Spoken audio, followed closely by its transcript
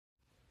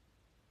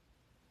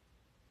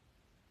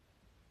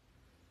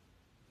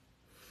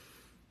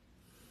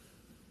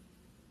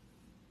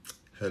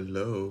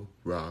Hello,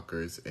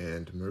 rockers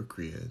and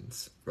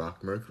Mercuryans.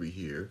 Rock Mercury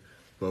here.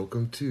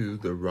 Welcome to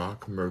the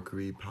Rock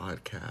Mercury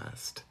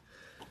podcast.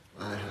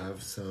 I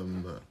have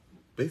some,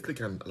 basically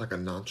kind of like a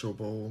nacho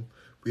bowl.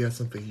 We had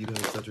some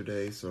fajitas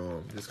yesterday, so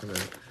I'm just gonna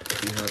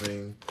be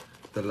having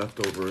the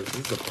leftovers. This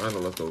is the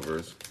final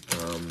leftovers.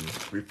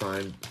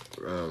 Refried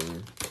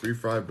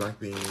black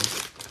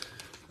beans,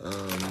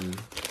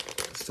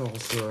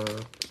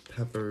 salsa,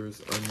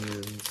 peppers,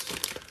 onions,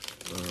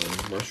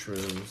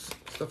 mushrooms,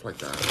 stuff like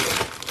that.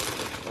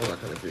 All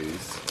that kind of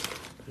goodies.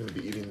 I'm gonna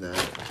be eating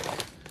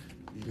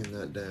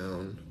that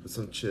down with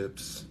some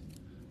chips.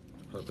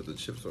 I'll put the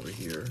chips over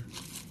here.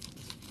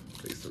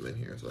 Place them in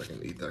here so I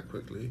can eat that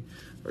quickly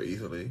or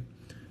easily.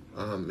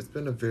 It's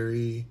been a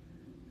very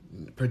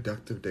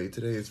productive day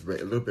today. It's a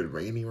little bit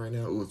rainy right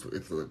now. Ooh,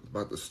 it's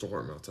about to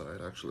storm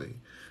outside actually.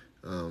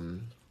 But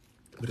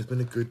it's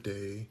been a good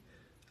day.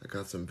 I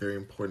got some very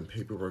important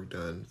paperwork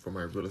done for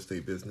my real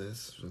estate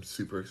business, which I'm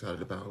super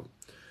excited about.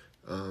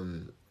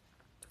 So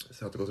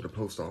I have to go to the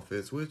post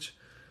office, which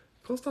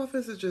post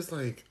office is just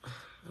like,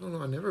 I don't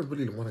know, I never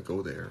really want to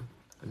go there.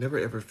 I never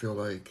ever feel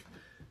like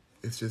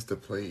it's just a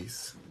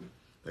place.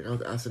 Like I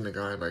was asking the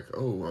guy like,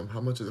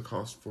 how much does it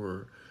cost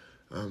for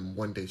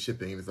 1 day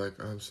shipping? He's like,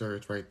 sir,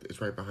 it's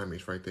right behind me,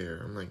 it's right there.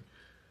 I'm like,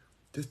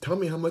 just tell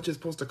me how much it's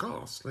supposed to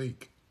cost.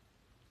 Like,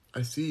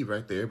 I see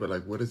right there, but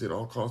like, what does it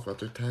all cost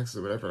after taxes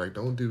or whatever? Like,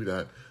 don't do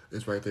that.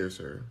 It's right there,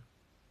 sir.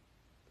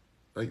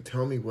 Like,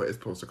 tell me what it's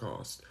supposed to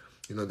cost.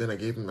 Then I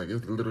gave him, like, it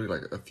was literally,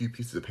 like, a few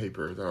pieces of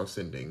paper that I was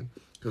sending.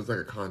 It was, like,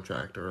 a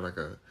contract or, like,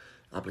 a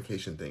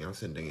application thing I was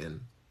sending in.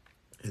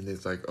 And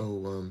it's like,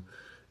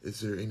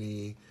 is there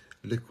any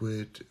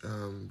liquid,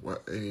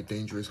 any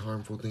dangerous,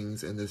 harmful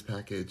things in this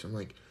package? I'm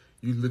like,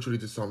 you literally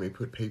just saw me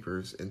put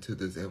papers into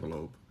this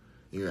envelope.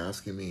 And you're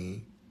asking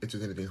me if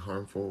there's anything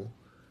harmful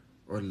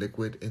or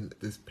liquid in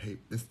this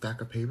stack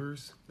of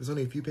papers? There's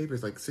only a few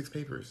papers, like 6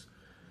 papers.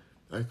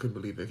 I couldn't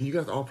believe it. Can you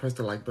guys all press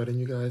the like button,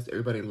 you guys?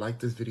 Everybody like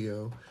this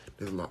video.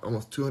 There's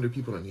almost 200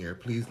 people in here.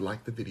 Please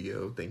like the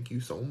video. Thank you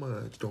so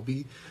much. Don't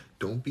be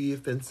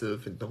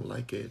offensive and don't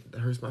like it. That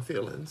hurts my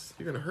feelings.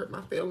 You're gonna hurt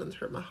my feelings,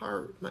 hurt my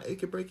heart, my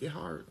achy breaky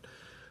heart.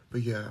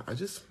 But yeah, I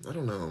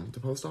don't know. The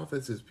post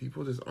office is,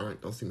 people just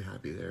don't seem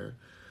happy there.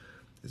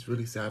 It's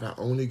really sad. I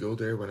only go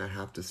there when I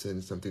have to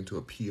send something to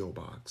a P.O.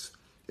 box.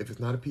 If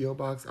it's not a P.O.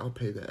 box, I'll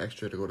pay the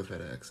extra to go to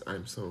FedEx.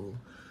 I'm so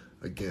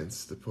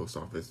against the post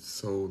office.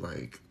 So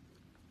like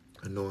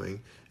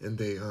annoying.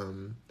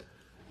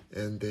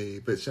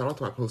 But shout out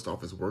to my post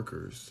office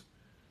workers.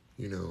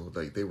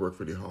 Like they work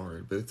really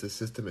hard, but it's the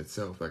system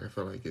itself. Like I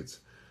feel like it's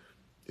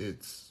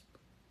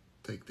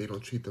like they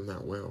don't treat them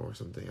that well or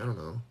something. I don't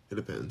know. It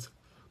depends.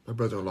 My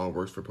brother-in-law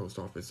works for post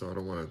office, so I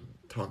don't want to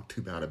talk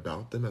too bad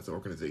about them as an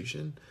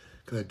organization,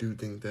 because I do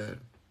think that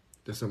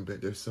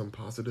there's some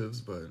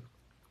positives, but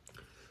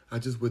I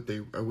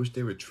wish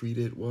they would treat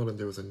it well and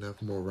there was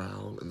enough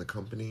morale in the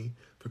company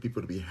for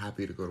people to be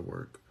happy to go to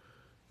work.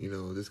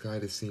 This guy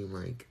just seemed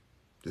like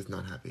just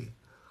not happy.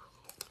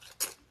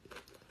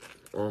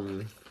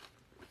 And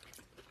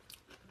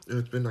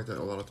it's been like that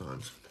a lot of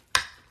times.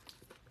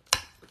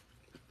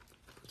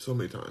 So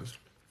many times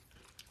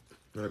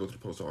when I go to the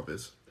post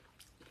office.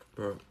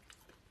 But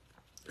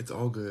it's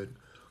all good.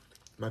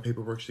 My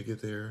paperwork should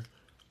get there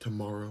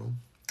tomorrow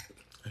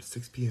at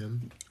 6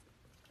 p.m.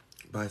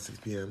 By 6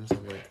 p.m. So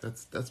I'm like,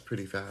 that's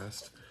pretty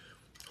fast.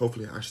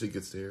 Hopefully it actually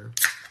gets there.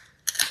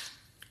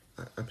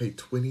 I paid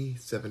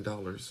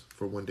 $27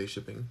 for 1 day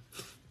shipping.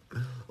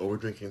 We're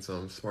drinking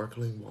some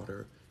sparkling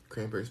water,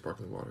 cranberry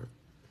sparkling water.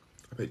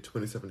 I paid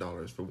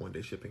 $27 for 1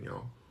 day shipping,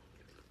 y'all.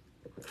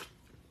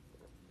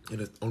 And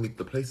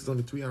the place is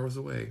only 3 hours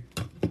away.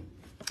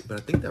 But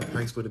I think that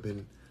price would have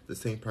been the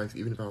same price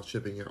even if I was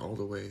shipping it all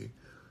the way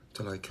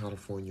to like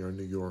California or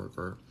New York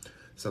or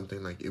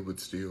something. Like, it would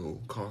still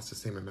cost the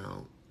same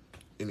amount.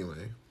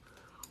 Anyway,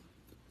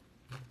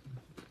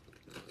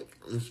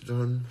 it's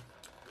done.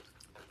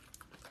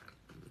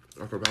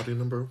 I have a routing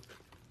number.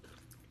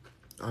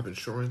 I have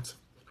insurance.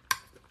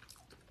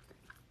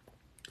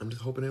 I'm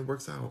just hoping it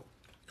works out,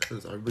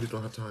 because I really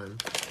don't have time.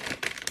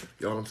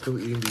 Y'all, I'm still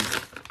eating these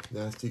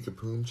nasty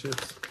Kapoom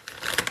chips.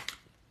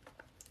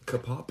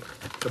 Kapop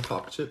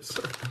chips.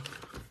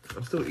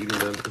 I'm still eating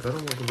them because I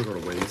don't want them to go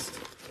to waste.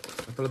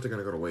 I feel like they're going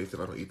to go to waste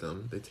if I don't eat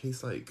them. They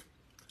taste like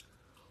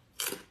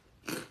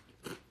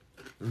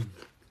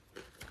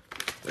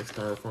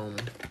styrofoam,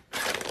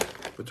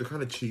 but they're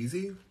kind of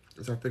cheesy.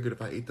 So I figured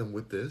if I ate them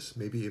with this,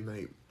 maybe it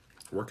might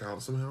work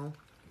out somehow.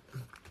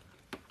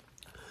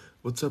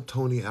 What's up,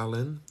 Tony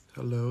Allen?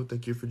 Hello,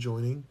 thank you for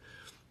joining.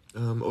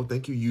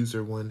 Thank you,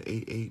 user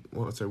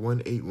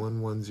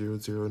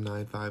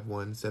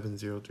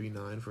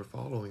 188110009517039 for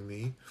following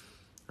me.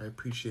 I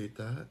appreciate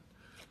that.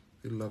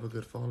 We love a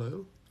good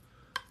follow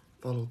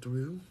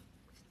through.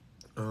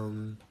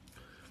 I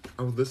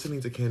was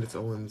listening to Candace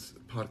Owens'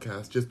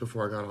 podcast just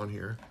before I got on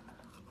here.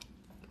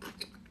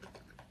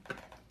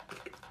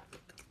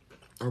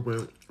 I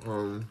went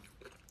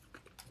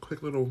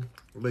quick little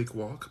lake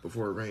walk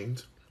before it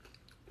rained.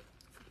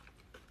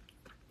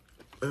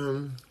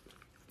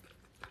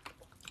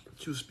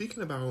 she was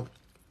speaking about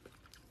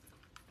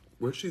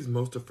what she's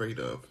most afraid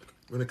of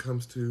when it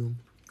comes to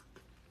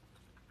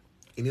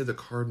any of the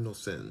cardinal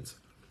sins.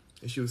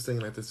 And she was saying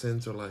like the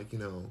sins are like, you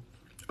know,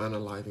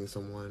 unaliving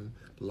someone,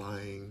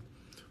 lying,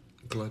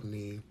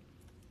 gluttony,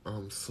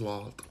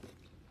 sloth,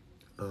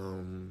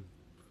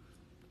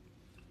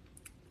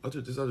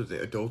 there's other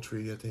things,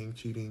 adultery, I think,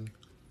 cheating.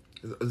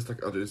 There's like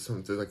there's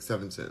like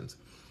 7 sins.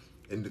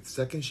 And the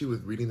second she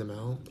was reading them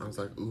out, I was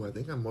like, ooh, I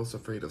think I'm most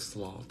afraid of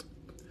sloth.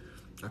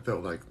 I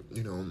felt like,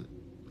 you know,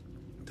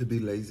 to be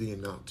lazy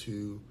and not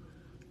to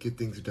get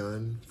things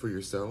done for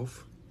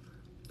yourself.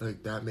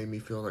 Like that made me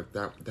feel like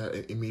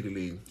that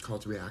immediately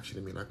caused a reaction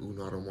in me. Like, ooh,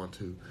 no, I don't want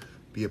to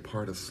be a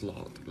part of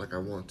sloth. Like I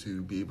want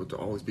to be able to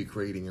always be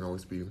creating and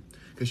always be,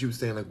 because she was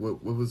saying like,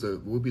 what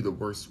would be the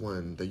worst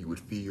one that you would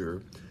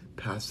fear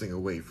passing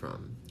away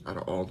from out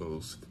of all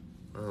those.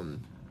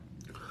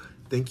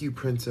 Thank you,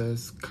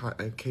 Princess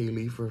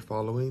Kaylee, for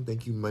following.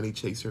 Thank you, Money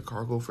Chaser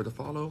Cargo, for the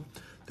follow.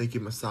 Thank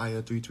you,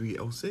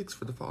 Messiah3306,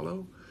 for the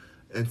follow.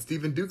 And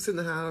Stephen Duke's in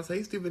the house.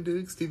 Hey, Stephen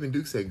Duke. Stephen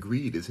Duke said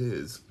greed is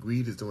his.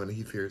 Greed is the one that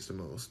he fears the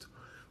most.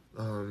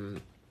 You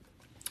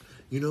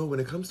know,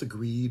 when it comes to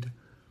greed,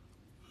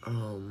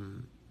 I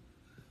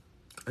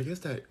guess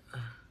that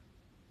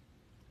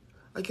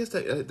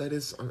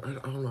is, I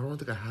don't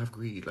think I have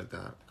greed like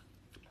that.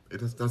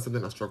 It's not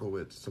something I struggle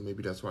with, so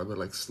maybe that's why. But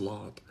like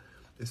sloth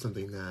is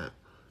something that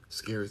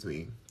scares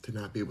me, to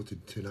not be able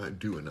to not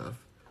do enough.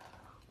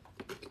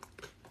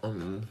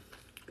 And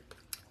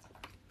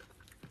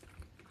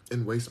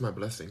waste my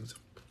blessings,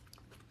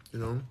 you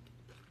know?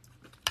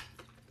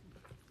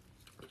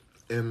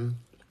 And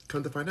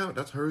come to find out,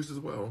 that's hers as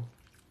well.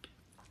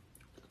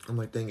 I'm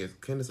like, dang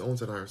it, Candace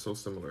Owens and I are so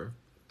similar.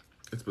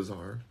 It's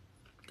bizarre.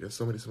 We have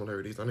so many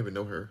similarities. I don't even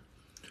know her,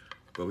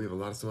 but we have a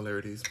lot of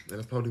similarities, and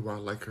that's probably why I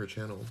like her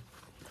channel.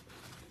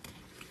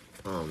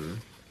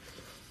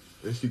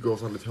 And she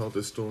goes on to tell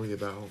this story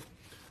about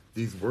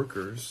these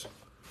workers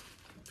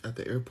at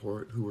the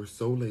airport who were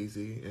so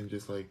lazy and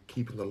just like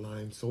keeping the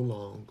line so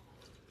long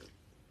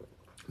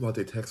while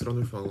they texted on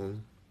their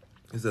phone.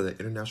 This is at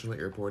the international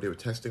airport. They were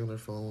texting on their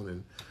phone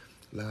and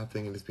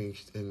laughing and just being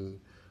and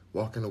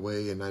walking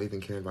away and not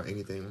even caring about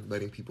anything,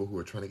 letting people who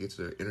are trying to get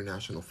to their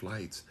international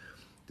flights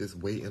just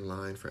wait in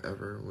line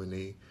forever when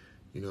they,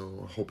 you know,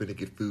 are hoping to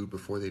get food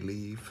before they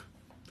leave.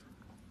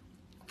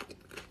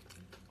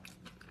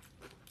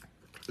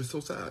 It's so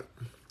sad.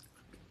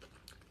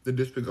 The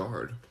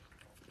disregard.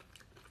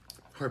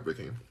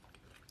 Heartbreaking.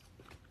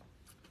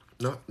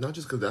 Not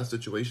just because of that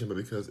situation, but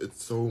because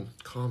it's so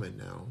common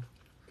now.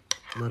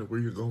 No matter where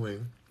you're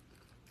going,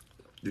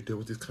 you deal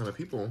with these kind of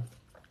people.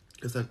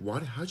 It's like,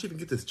 how'd you even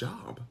get this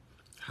job?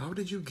 How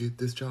did you get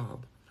this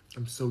job?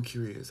 I'm so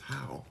curious.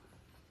 How?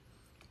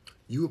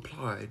 You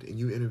applied and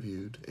you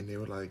interviewed, and they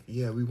were like,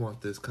 yeah, we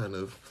want this kind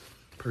of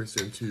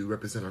person to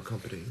represent our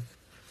company.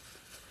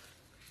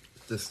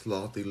 This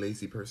slothy,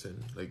 lazy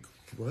person. Like,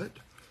 what?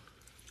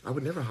 I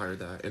would never hire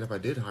that. And if I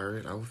did hire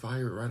it, I would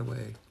fire it right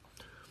away.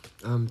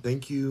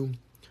 Thank you,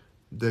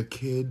 the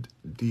kid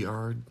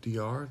DR.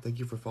 Thank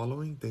you for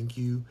following. Thank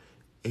you,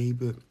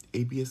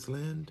 Abius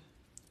Land,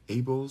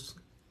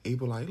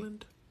 Able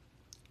Island,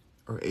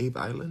 or Abe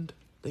Island.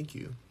 Thank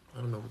you. I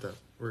don't know what that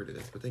word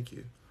is, but thank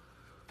you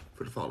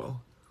for the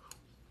follow.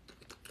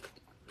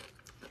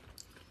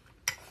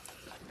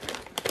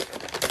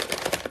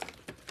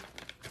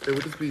 It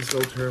would just be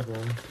so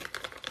terrible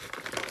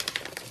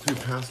to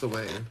pass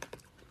away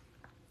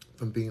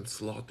from being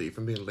slothy,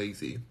 from being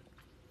lazy.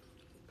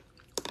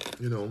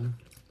 You know,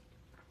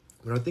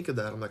 when I think of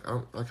that, I'm like,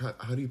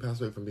 how do you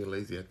pass away from being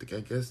lazy? I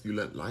guess you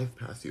let life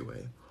pass you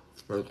away.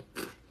 Or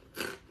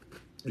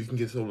you can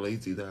get so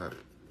lazy that,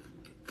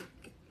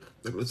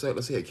 like,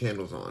 let's say a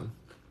candle's on.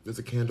 There's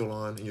a candle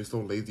on, and you're so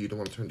lazy you don't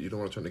want to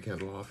turn the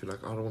candle off. You're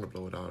like, I don't want to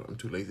blow it out. I'm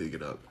too lazy to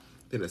get up.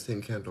 Then that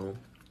same candle,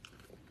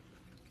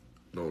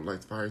 you know,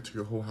 lights fire to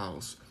your whole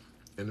house,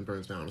 and it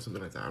burns down or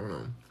something like that. I don't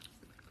know.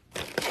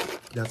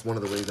 That's one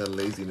of the ways that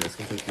laziness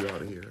can take you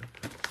out of here.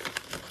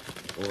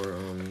 Or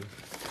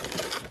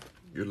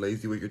you're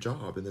lazy with your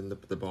job, and then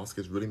the boss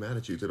gets really mad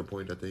at you to the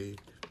point that they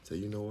say,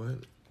 you know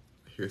what,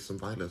 here's some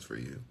violence for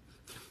you.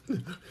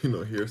 You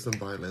know, here's some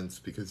violence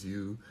because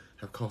you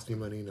have cost me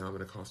money, now I'm going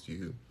to cost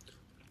you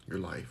your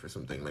life or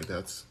something. Like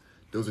those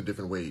are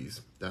different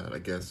ways that I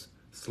guess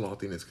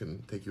slothiness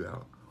can take you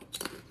out.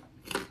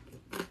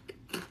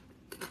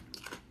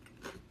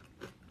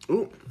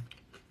 Ooh.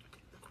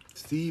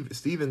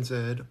 Steven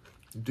said,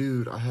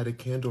 dude, I had a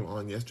candle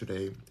on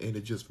yesterday and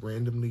it just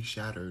randomly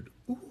shattered.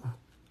 Ooh.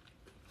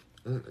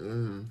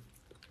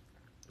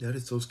 That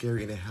is so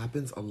scary, and it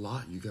happens a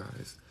lot, you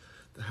guys.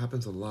 That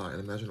happens a lot. And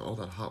imagine all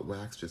that hot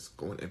wax just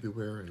going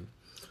everywhere, and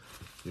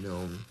you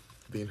know,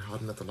 being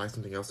hot enough to light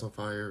something else on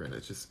fire, and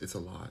it's a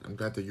lot. I'm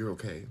glad that you're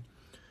okay.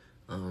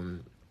 A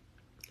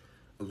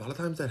lot of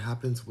times that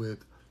happens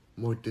with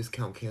more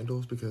discount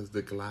candles because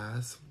the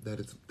glass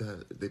that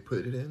they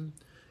put it in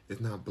is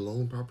not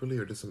blown properly,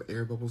 or there's some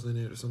air bubbles in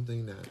it or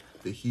something that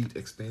the heat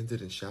expands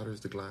it and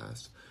shatters the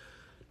glass.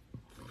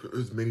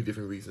 There's many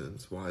different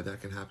reasons why that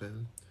can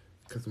happen.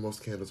 because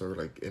most candles are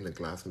like in a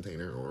glass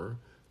container or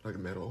like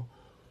metal.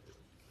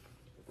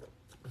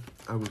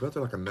 I would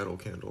rather like a metal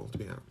candle, to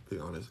be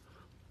honest.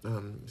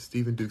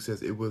 Stephen Duke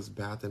says it was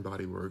Bath and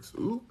Body Works.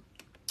 Ooh,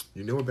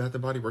 you know where Bath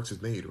and Body Works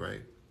is made,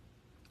 right?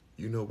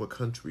 You know what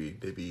country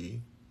they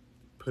be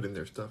putting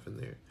their stuff in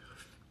there.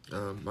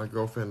 My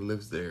girlfriend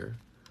lives there.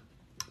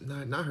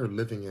 Not her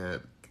living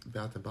at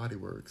Bath and Body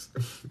Works.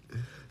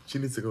 She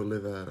needs to go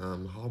live at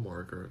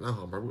Hallmark, or not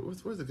Hallmark.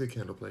 Where's a good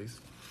candle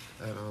place?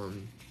 At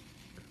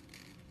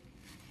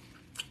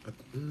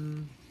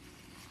who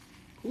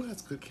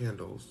has good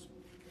candles?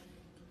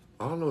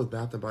 I don't know if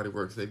Bath and Body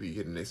Works, they be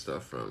getting their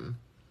stuff from,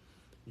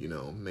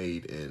 it's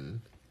made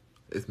in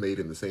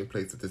the same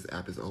place that this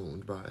app is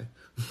owned by.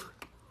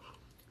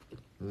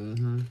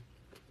 From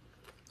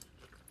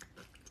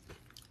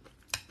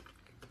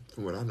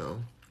what I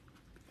know.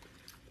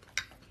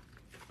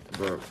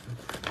 But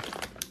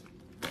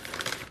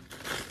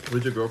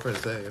what did your girlfriend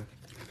say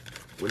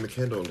when the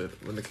candle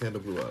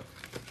blew up?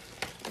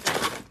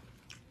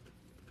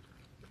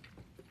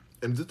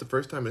 And is this the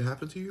first time it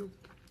happened to you?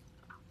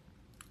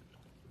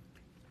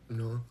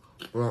 No.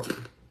 Well,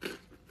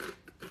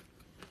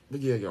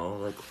 but yeah, y'all,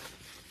 like,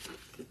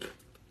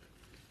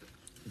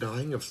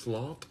 dying of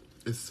sloth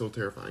is so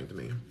terrifying to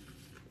me.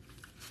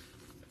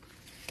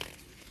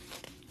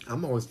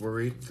 I'm always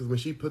worried, because when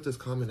she put this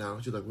comment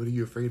out, she's like, what are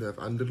you afraid of?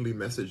 I literally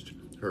messaged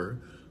her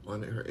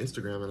on her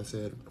Instagram, and I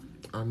said,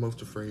 I'm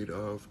most afraid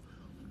of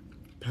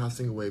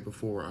passing away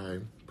before I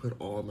put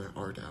all my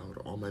art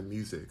out, all my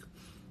music,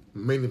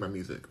 mainly my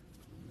music.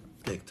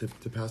 Like,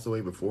 to pass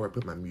away before I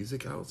put my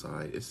music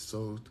outside is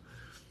so,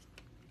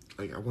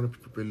 like, I want to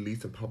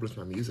release and publish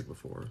my music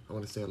before. I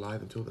want to stay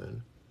alive until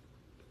then.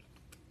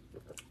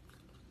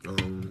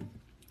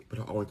 But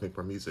I always make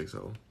my music,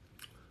 so.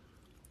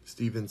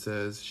 Steven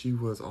says, she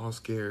was all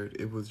scared.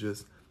 I was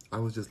just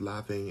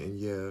laughing, and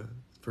yeah,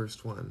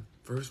 first one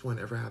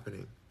ever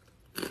happening.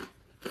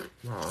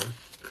 Wow.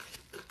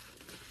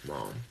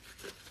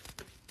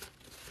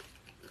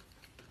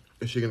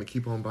 Is she gonna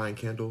keep on buying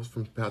candles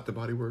from Bath and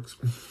Body Works?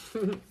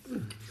 I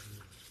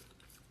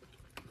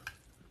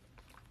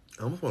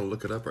almost want to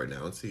look it up right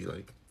now and see,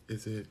 like,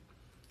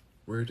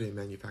 where do they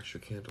manufacture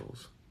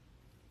candles?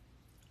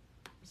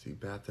 See,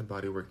 Bath and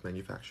Body Works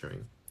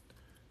manufacturing.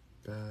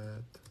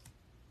 Bath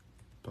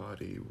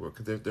Body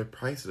Works. Their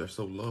prices are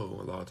so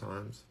low a lot of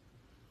times.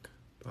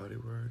 Body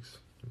Works.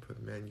 And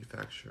put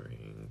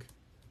manufacturing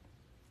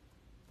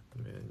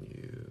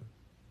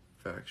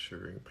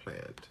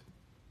plant.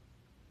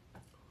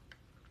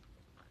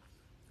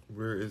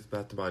 Where is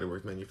Bath and Body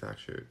Works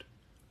manufactured?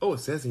 Oh, it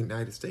says the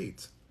United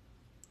States.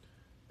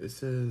 It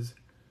says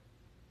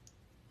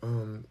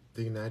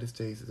the United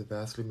States is the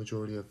vastly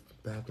majority of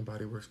Bath and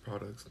Body Works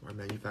products are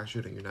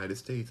manufactured in the United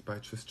States by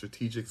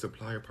strategic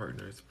supplier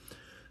partners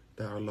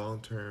that are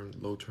long-term,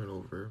 low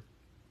turnover.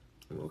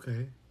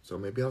 Okay, so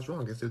maybe I was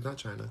wrong. I guess it's not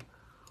China.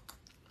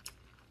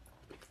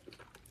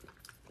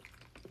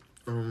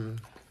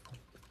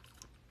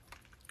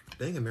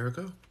 Dang,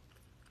 America.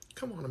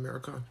 Come on,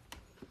 America.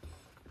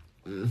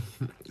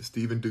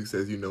 Stephen Duke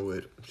says, you know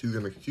it. She's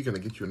gonna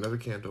get you another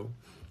candle.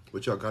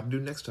 What y'all got to do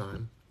next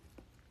time?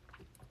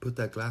 Put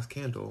that glass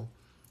candle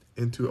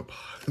into a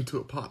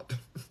pot.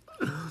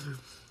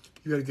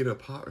 You gotta get a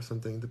pot or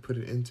something to put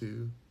it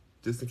into,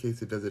 just in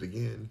case it does it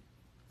again.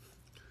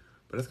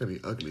 But that's gonna be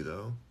ugly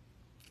though.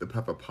 To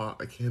have a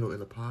candle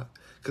in a pot,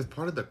 because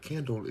part of the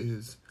candle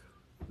is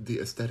the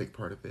aesthetic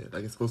part of it.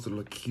 Like, it's supposed to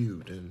look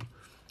cute and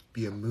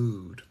be a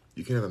mood.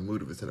 You can't have a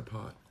mood if it's in a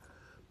pot.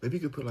 Maybe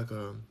you could put like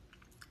a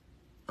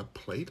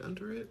plate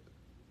under it,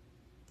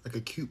 like a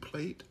cute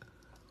plate.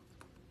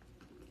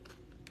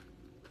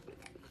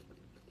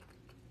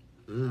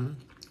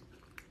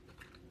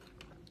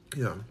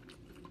 Yeah,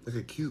 like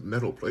a cute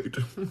metal plate.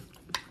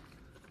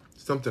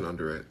 Something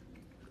under it.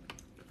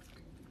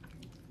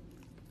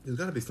 There's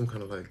gotta be some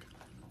kind of like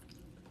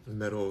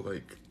metal,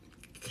 like,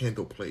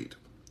 candle plate,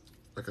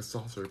 like a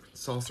saucer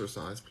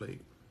size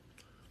plate.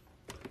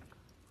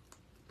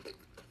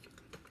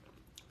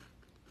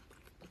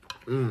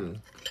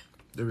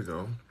 There we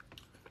go.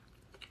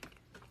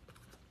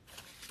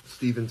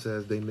 Steven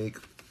says they make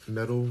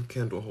metal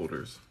candle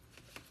holders.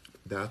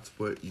 That's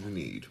what you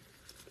need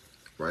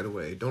right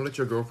away. Don't let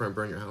your girlfriend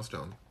burn your house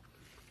down.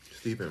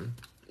 Steven,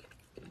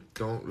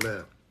 don't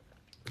let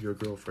your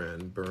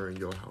girlfriend burn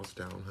your house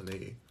down,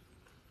 honey.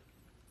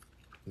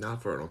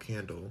 Not for no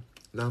candle,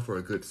 not for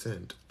a good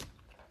scent,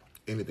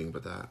 anything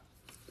but that.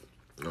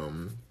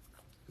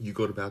 You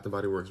go to Bath and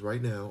Body Works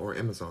right now, or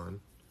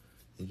Amazon,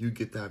 and you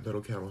get that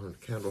metal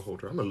candle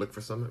holder. I'm gonna look for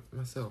some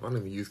myself. I don't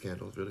even use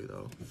candles really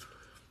though.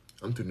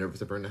 I'm too nervous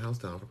to burn the house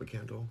down from a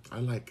candle. I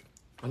like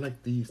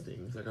these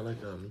things. Like, I like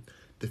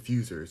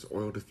diffusers,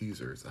 oil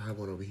diffusers. I have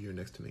one over here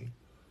next to me.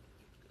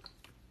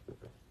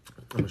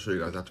 I'm gonna show you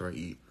guys after I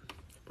eat.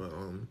 But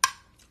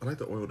I like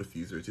the oil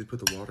diffusers. You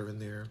put the water in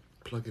there,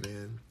 plug it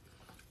in,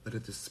 let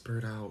it just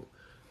spurt out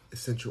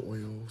essential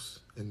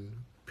oils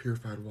and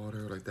purified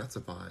water. Like, that's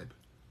a vibe.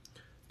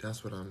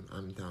 That's what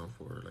I'm down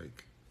for.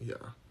 Like,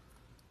 yeah.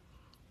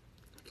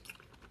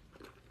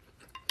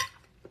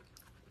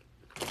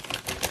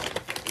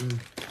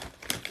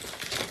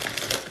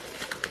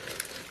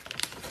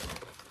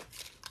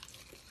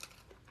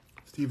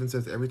 Steven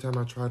says, every time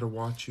I try to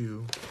watch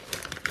you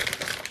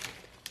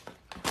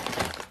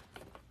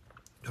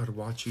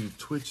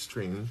Twitch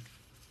stream,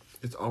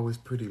 it's always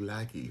pretty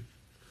laggy.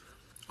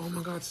 Oh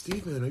my God,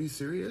 Steven, are you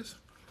serious?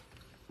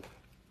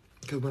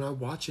 Because when I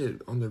watch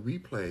it on the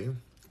replay,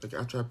 like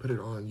after I put it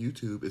on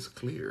YouTube, it's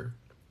clear.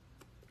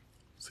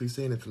 So you're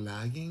saying it's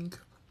lagging?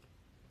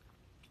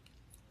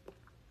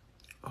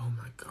 Oh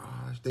my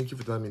gosh, thank you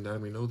for letting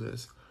me know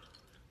this.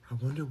 I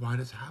wonder why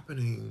that's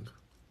happening.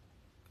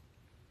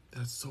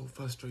 That's so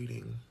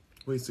frustrating.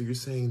 Wait, so you're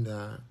saying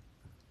that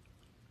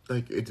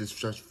like it just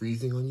starts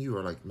freezing on you,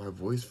 or like my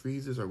voice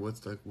freezes, or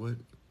what's like what?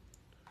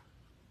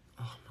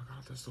 Oh my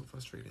God, that's so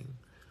frustrating.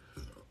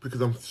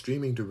 Because I'm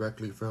streaming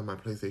directly from my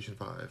PlayStation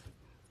 5.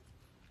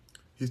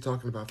 He's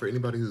talking about, for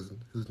anybody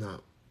who's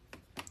not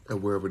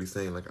aware of what he's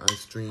saying, like I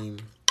stream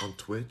on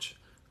Twitch.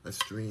 I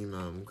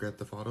stream Grand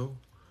Theft Auto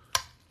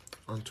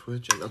on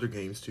Twitch and other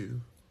games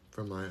too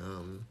from my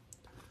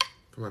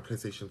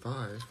PlayStation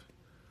 5.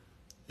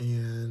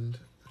 And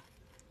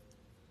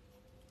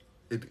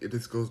it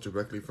just goes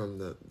directly from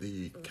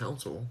the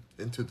console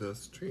into the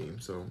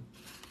stream. So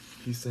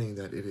he's saying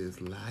that it is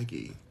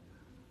laggy,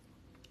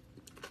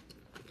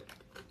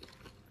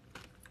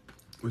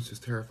 which is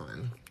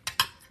terrifying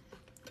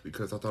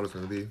because I thought it was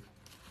going to be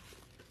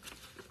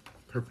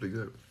perfectly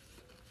good.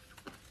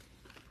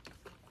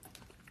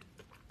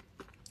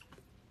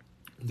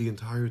 The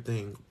entire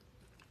thing,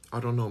 I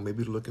don't know,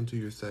 maybe look into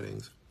your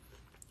settings.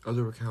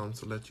 Other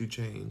accounts let you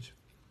change.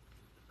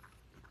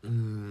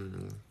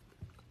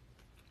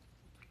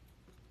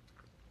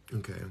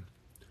 Okay.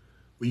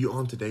 Were you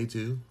on today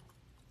too?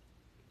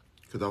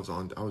 Because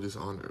I was just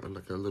on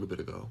like a little bit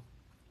ago.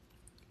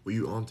 Were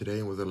you on today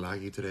and was it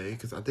laggy today?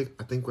 Because I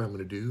think what I'm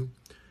gonna do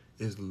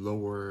is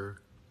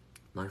lower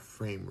my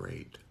frame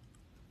rate.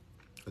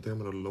 I think I'm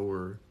gonna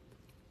lower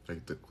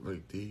like the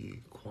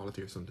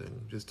quality or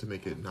something just to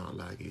make it not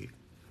laggy.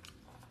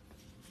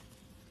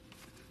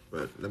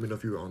 But let me know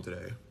if you were on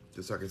today,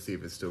 just so I can see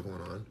if it's still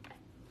going on.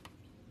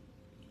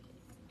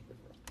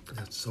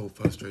 That's so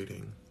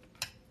frustrating.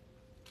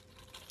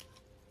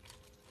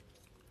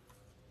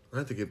 I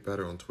have to get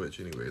better on Twitch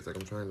anyways. Like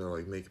I'm trying to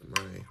like make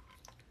my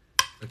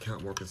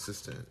account more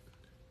consistent.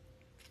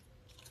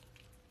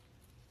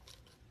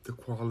 The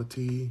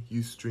quality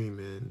you stream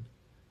in,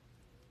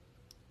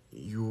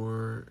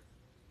 your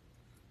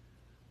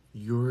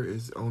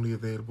is only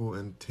available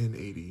in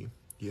 1080.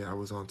 Yeah, I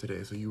was on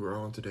today. So you were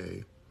on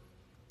today.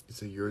 You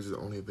said yours is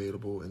only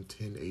available in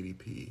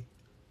 1080p.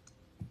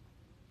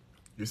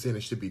 You're saying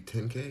it should be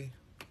 10K?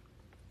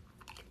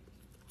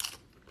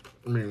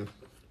 I mean,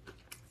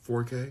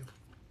 4K?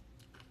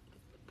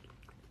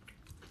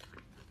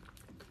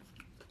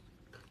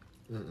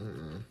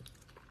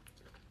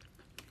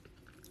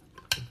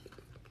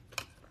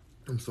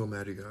 I'm so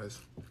mad, you guys.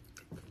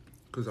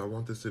 Because I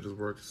want this to just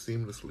work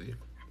seamlessly.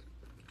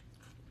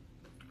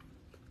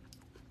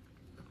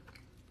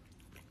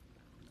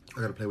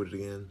 I gotta play with it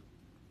again.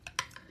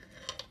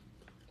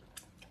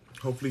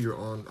 Hopefully you're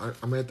on.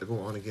 I might have to go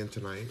on again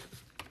tonight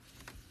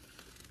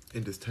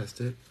and just test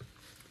it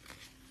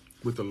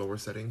with the lower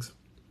settings.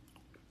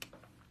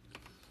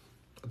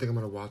 I think I'm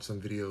gonna watch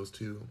some videos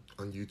too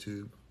on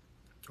YouTube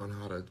on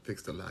how to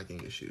fix the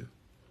lagging issue.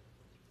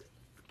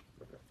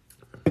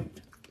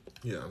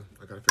 Yeah,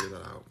 I gotta figure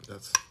that out.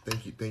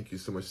 Thank you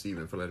so much,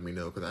 Steven, for letting me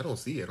know, because I don't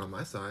see it on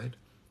my side.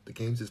 The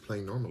game's just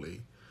playing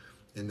normally,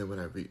 and then when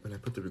I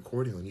put the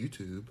recording on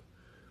YouTube,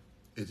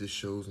 it just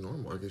shows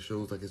normal. Like it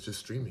shows like it's just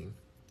streaming.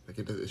 Like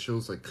it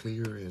shows like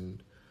clear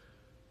and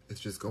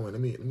it's just going.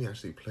 Let me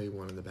actually play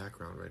one in the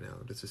background right now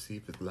just to see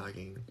if it's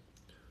lagging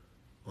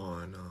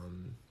on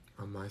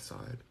my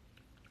side,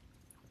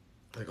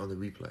 like on the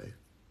replay.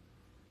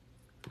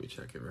 Let me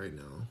check it right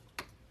now.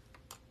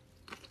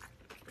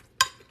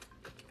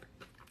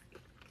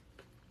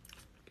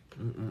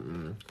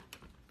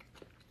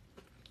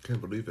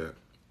 Can't believe it.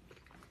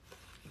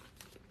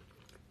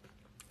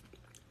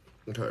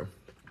 Okay,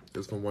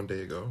 this from one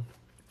day ago.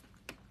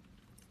 I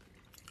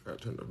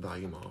gotta turn the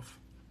volume off.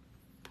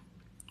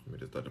 Let me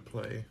just let it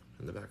play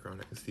in the background.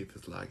 I can see if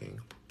it's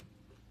lagging.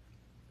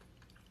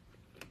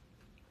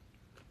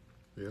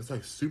 Yeah, it's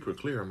like super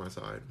clear on my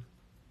side.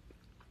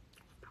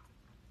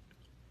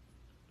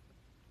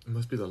 It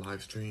must be the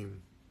live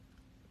stream.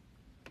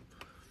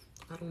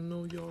 I don't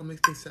know, y'all. It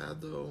makes me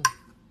sad though.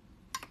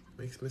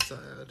 Makes me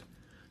sad.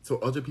 So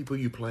other people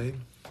you play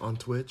on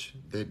Twitch,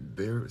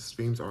 their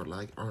streams aren't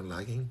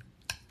lagging.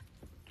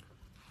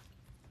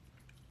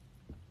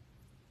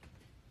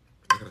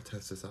 I gotta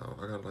test this out.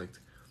 I gotta like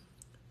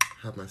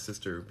have my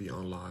sister be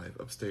on live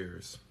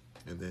upstairs,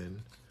 and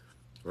then,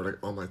 or like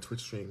on my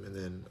Twitch stream, and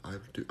then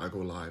I go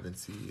live and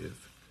see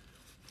if,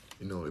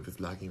 you know, if it's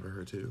lagging for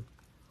her too.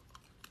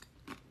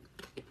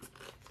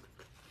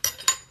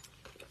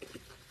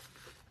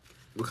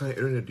 What kind of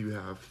internet do you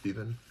have,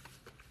 Steven?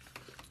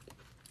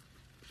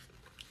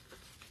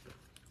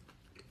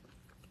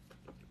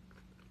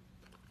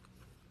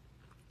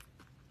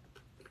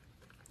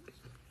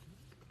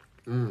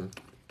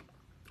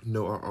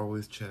 No, I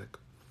always check.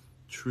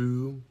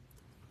 True,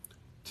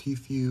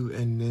 Tfue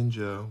and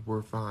Ninja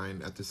were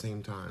fine at the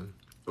same time.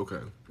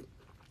 Okay.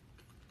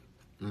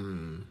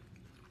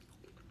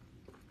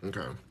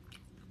 Okay.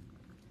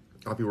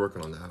 I'll be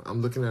working on that.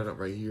 I'm looking at it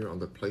right here on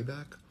the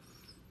playback,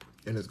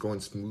 and it's going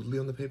smoothly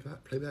on the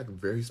playback,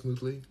 very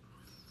smoothly.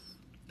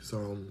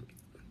 So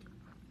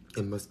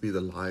it must be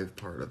the live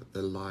part of it.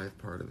 The live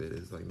part of it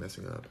is like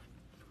messing up.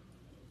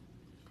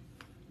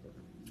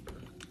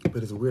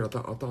 But it's weird. I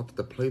thought that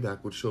the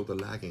playback would show the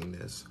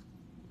laggingness.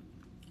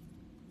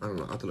 I don't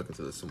know. I'll have to look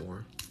into this some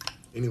more.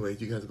 Anyways,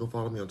 you guys go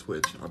follow me on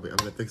Twitch. I'm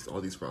gonna fix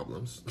all these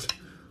problems.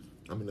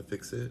 I'm gonna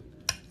fix it.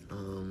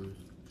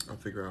 I'll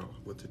figure out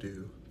what to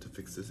do to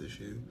fix this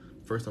issue.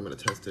 First, I'm gonna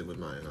test it with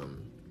my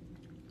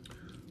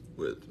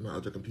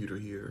other computer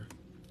here.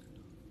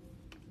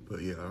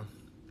 But yeah.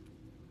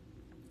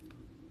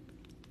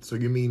 So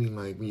you're meaning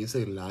like when you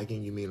say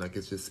lagging, you mean like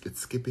it's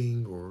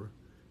skipping, or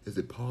is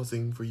it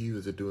pausing for you?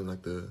 Is it doing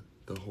like the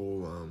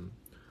whole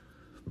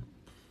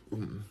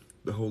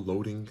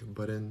loading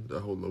button, the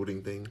whole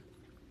loading thing?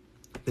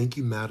 Thank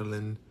you,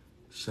 Madeline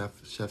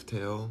Chef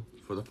Tail,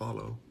 for the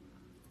follow.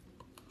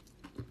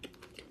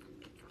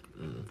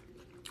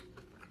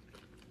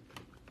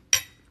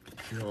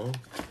 Y'all,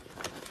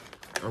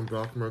 I'm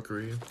Rock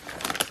Mercury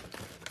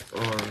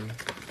on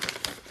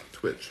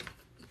Twitch.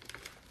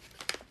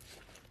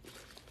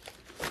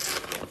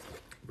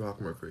 Rock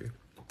Mercury.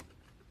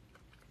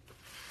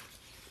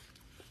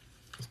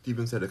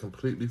 Steven said it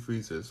completely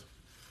freezes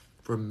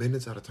for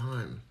minutes at a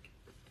time.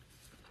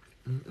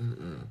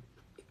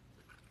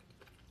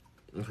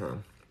 Okay.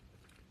 I'm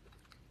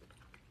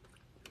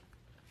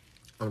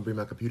gonna bring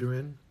my computer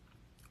in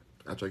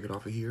after I get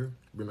off of here.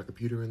 Bring my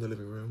computer in the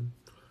living room.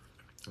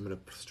 I'm gonna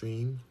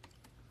stream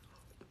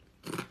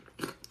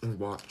and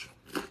watch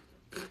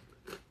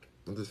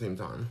at the same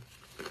time.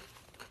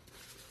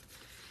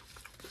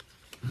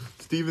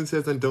 Steven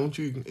says, and don't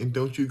you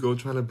go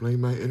trying to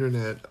blame my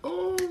internet.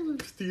 Oh,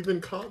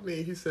 Steven caught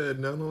me. He said,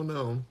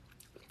 no.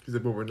 He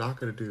said, what we're not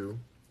gonna do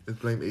is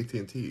blame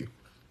AT&T.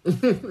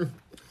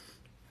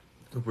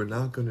 What we're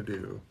not gonna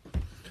do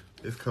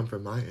is come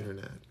from my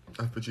internet.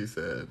 That's what you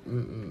said.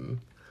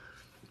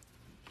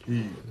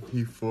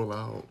 He full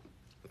out.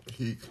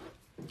 He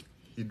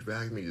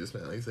dragged me just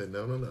now. He said,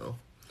 no.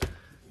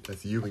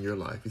 That's you and your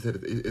life. He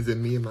said, is it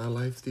me and my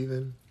life,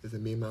 Steven? Is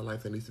it me and my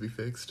life that needs to be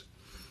fixed?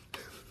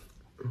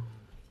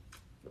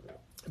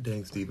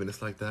 Dang, Steven,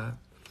 it's like that.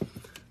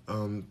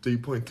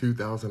 3.2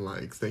 thousand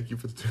likes. Thank you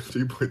for the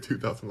 3.2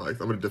 thousand likes.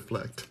 I'm gonna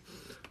deflect.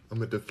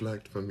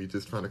 From me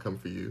just trying to come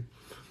for you.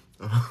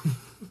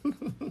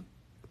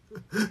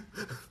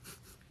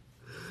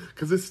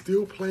 Because it's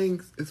still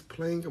playing. It's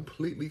playing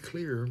completely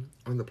clear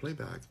on the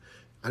playback.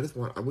 I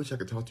wish I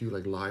could talk to you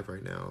like live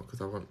right now,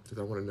 because I want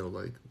to know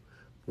like,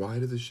 why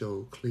does it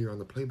show clear on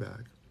the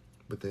playback,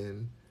 but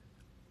then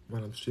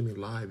when I'm streaming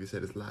live, you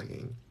said it's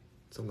lagging.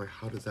 So I'm like,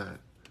 how does that,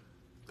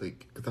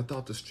 like, because I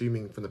thought the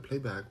streaming from the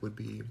playback would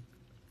be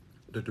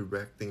the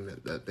direct thing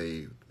that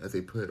they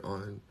put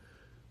on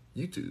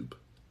YouTube.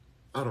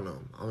 I don't know.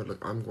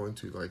 I'm going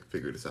to like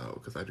figure this out,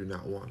 because I do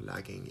not want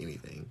lagging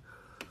anything.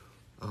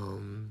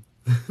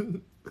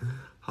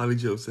 Holly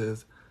Joe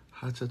says,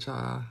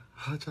 ha-cha-cha,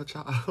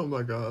 ha-cha-cha. Oh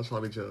my gosh,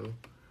 Holly Joe.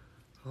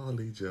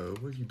 Holly Joe,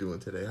 what are you doing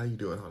today? How you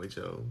doing, Holly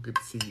Joe? Good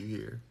to see you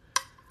here.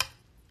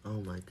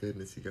 Oh my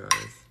goodness, you guys.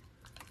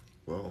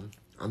 Well,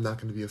 I'm not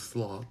going to be a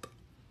sloth,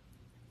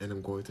 and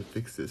I'm going to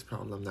fix this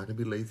problem. I'm not going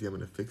to be lazy. I'm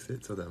going to fix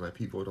it so that my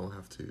people don't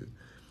have to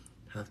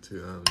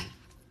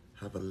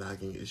have a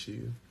lagging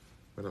issue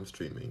when I'm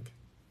streaming.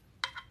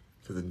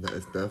 Because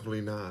it's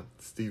definitely not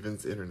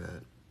Steven's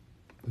internet.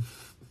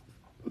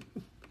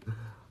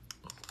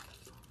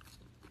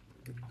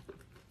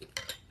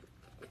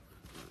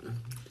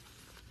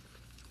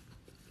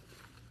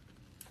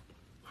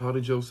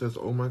 Holly Joe says,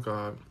 oh my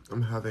God,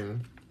 I'm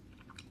having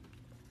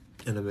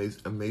an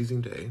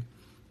amazing day.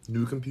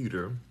 New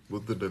computer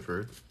was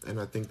delivered, and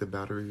I think the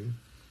battery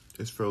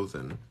is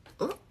frozen.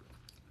 Oh.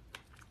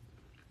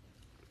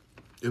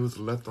 It was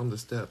left on the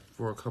step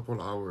for a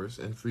couple hours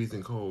and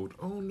freezing cold.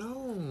 Oh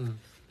no.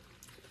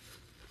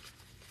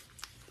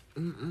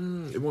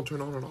 It won't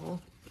turn on at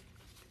all.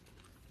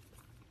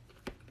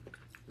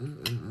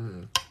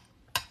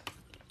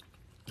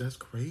 That's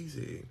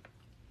crazy.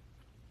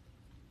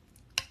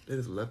 They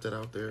just left it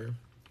out there.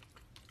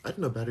 I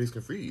didn't know batteries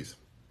can freeze.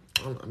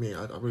 I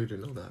really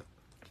didn't know that.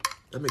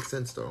 That makes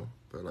sense though.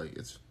 But like,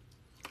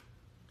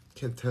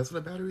 can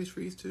Tesla batteries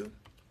freeze too?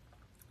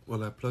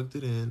 Well, I plugged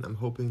it in. I'm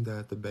hoping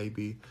that the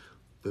baby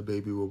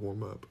will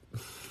warm up.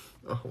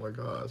 Oh my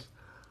gosh.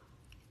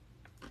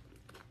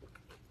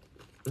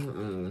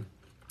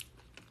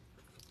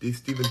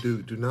 Stephen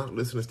Duke, do not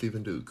listen to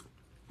Stephen Duke.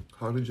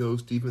 Holly Joe,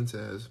 Stephen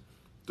says,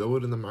 throw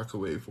it in the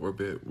microwave for a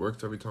bit.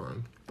 Works every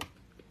time.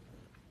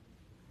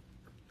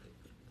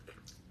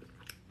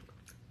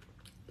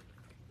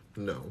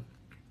 No.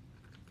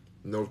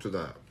 No to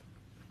that.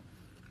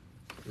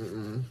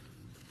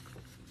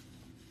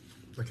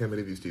 I can't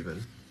believe you,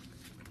 Stephen.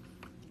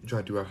 You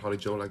try to do a Holly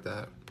Joe like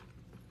that.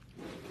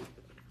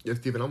 Yeah,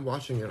 Steven, I'm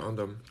watching it on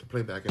the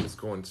playback and it's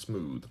going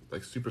smooth,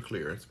 like super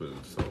clear and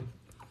smooth. So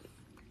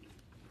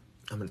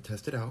I'm gonna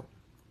test it out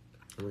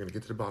and we're gonna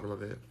get to the bottom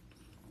of it.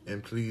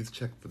 And please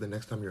check for the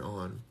next time you're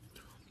on,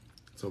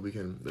 so we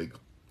can like.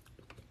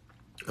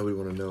 I really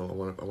want to know.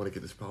 I want to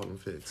get this problem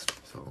fixed.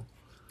 So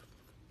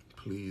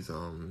please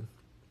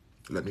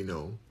let me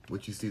know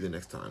what you see the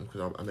next time,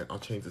 because I'll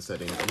change the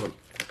settings.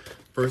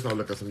 First I'll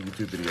look at some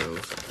YouTube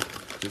videos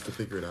just to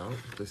figure it out,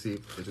 to see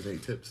if there's any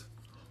tips.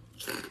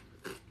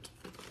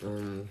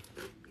 Then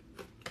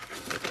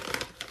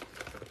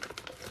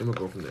we'll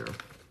go from there.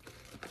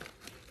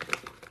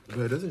 But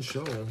it doesn't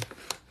show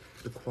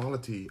the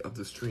quality of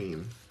the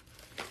stream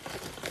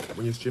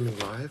when you're streaming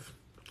live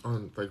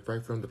on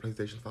right from the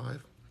PlayStation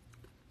 5.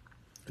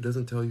 It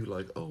doesn't tell you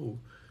like, oh,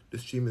 the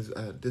stream is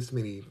at this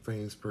many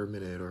frames per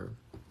minute, or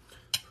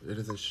it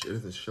doesn't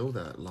show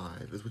that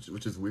live,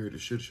 which is weird.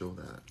 It should show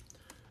that.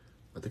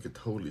 I think it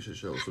totally should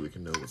show so we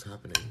can know what's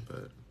happening,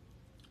 but it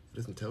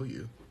doesn't tell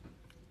you.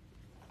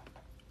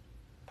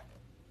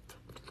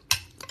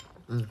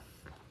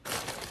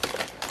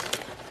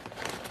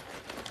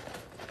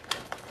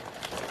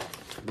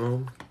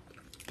 Well,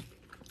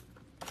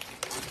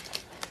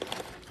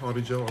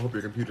 Howdy Joe, I hope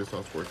your computer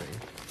stops working.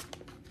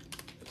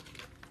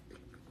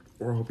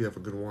 Or I hope you have a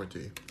good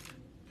warranty.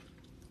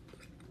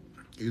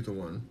 Either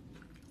one.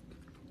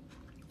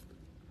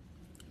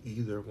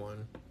 Either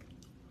one.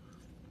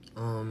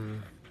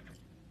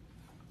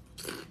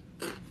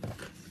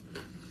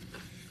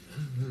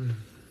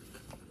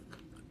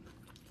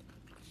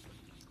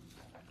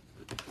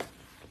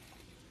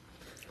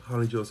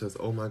 Holly Joe says,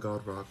 oh my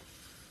God, Rock.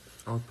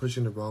 I was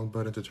pushing the wrong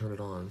button to turn it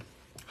on.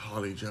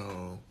 Holly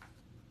Joe.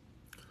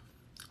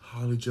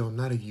 Holly Joe,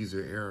 not a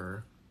user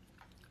error.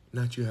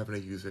 Not you having a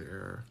user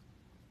error.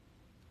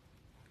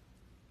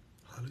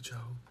 Holly Joe.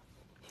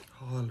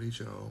 Holly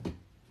Joe.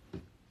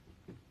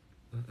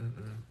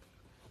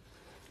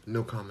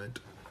 No comment.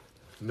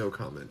 No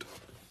comment.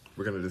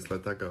 We're gonna just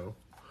let that go.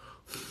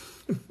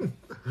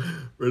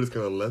 We're just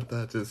gonna let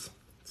that just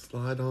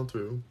slide on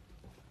through.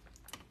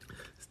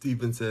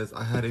 Steven says,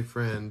 I had a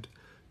friend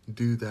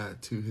do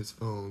that to his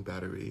phone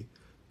battery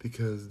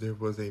because there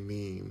was a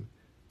meme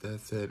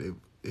that said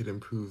it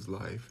improves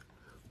life.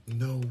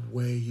 No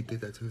way he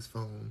did that to his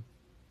phone.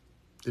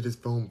 Did his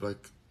phone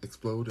like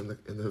explode in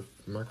the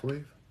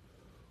microwave?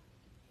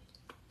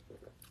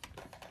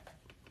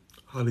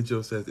 Holly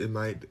Joe says, in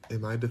my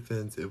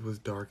defense, it was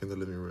dark in the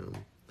living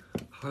room.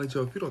 Holly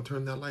Joe, if you don't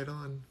turn that light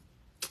on,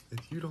 and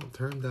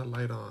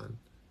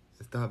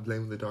stop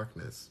blaming the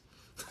darkness.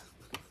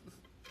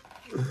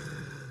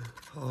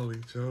 Holly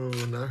Joe,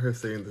 not her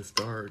saying this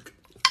dark.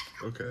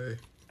 Okay.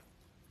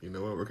 You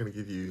know what? We're going to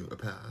give you a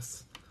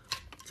pass.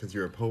 Because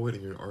you're a poet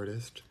and you're an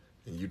artist.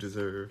 And you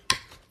deserve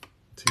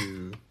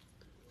to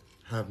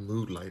have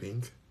mood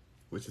lighting.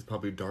 Which is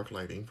probably dark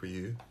lighting for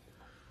you.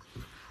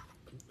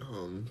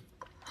 And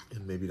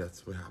maybe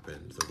that's what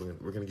happened. So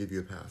we're going to give you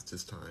a pass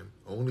this time.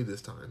 Only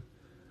this time.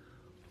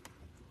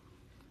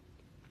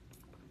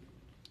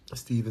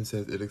 Steven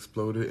says it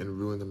exploded and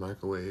ruined the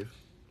microwave.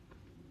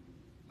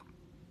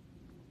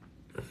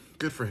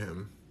 Good for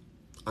him.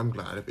 I'm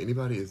glad. If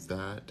anybody is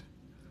that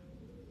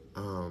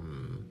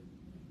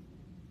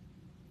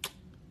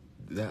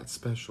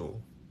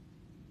special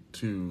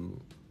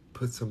to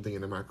put something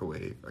in a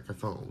microwave, like a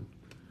phone,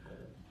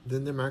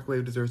 then their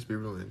microwave deserves to be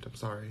ruined. I'm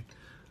sorry.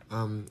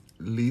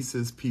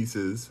 Lisa's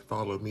Pieces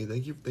followed me.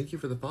 Thank you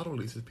for the follow,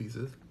 Lisa's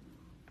Pieces.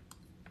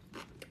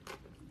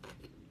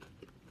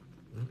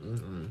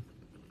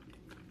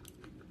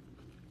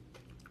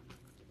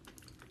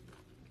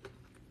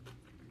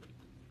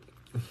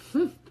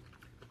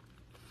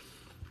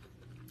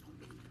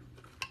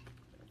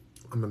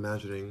 I'm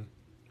imagining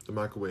the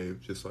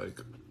microwave just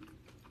like,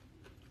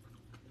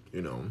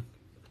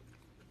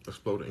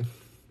 exploding.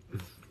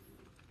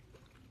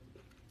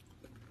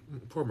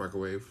 Poor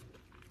microwave.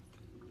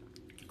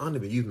 I don't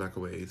even use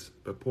microwaves,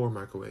 but poor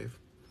microwave.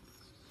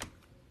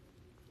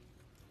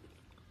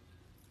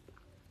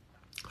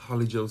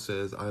 Holly Joe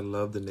says, I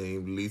love the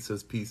name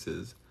Lisa's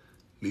Pieces.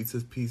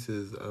 Lisa's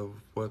Pieces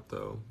of what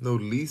though? No,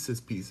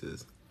 Lisa's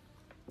Pieces.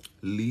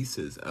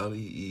 Lisa's,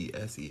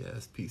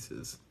 Leeses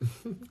Pieces.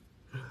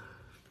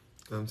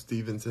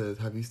 Steven says,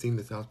 have you seen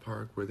the South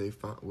Park where they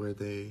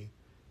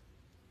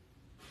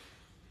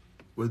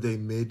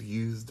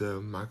mid-used the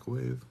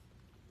microwave?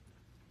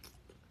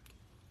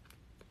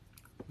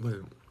 Wait,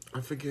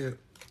 I forget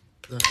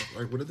that.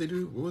 Like, what did they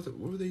do? What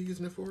were they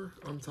using it for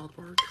on South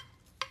Park?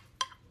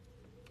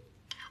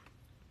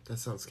 That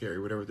sounds scary.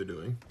 Whatever they're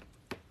doing.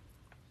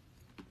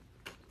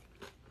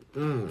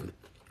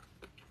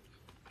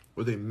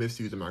 Or they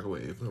misused the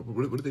microwave.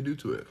 What did they do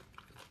to it?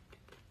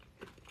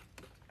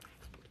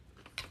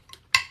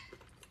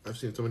 I've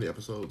seen so many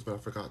episodes, but I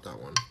forgot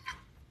that one.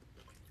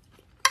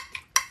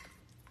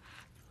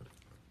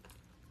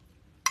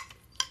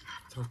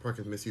 South Park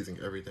is misusing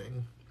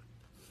everything.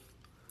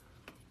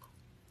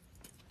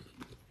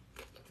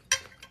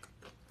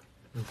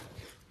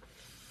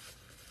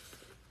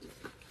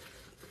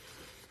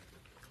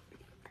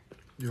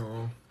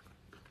 Y'all,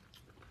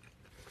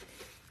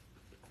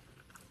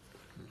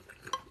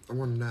 I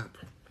want a nap.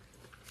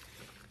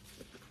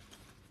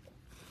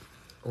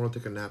 I want to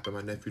take a nap, and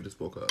my nephew just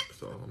woke up,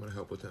 so I'm gonna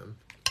help with him.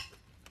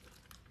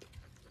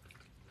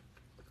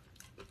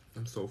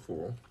 I'm so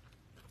full.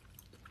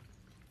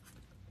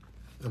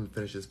 I'm gonna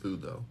finish this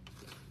food though,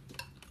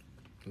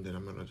 and then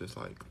I'm gonna just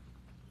like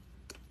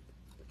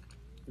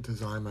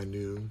design my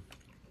new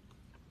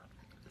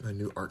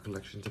art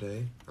collection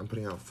today. I'm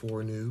putting out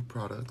 4 new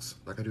products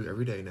like I do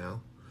every day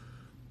now.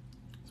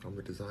 So I'm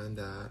gonna design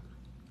that,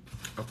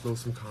 upload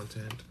some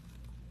content,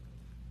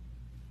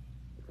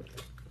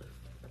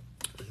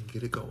 and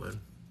get it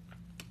going.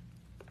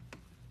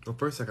 Well,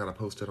 first I gotta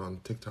post it on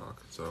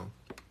TikTok, so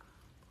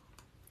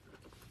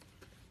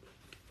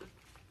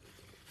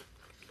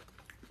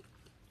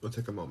we'll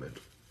take a moment.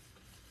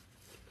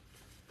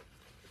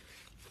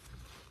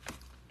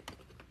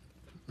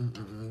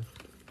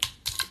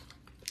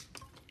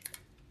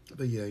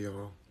 But yeah,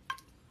 y'all,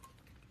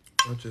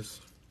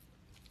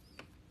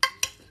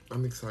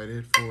 I'm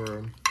excited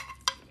for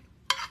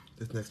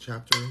this next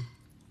chapter.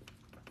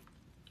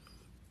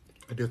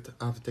 I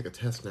have to take a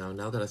test now.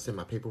 Now that I sent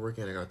my paperwork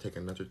in, I gotta take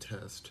another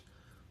test,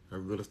 a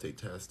real estate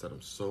test that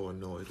I'm so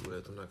annoyed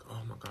with. I'm like,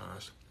 oh my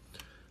gosh,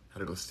 I had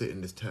to go sit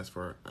in this test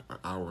for an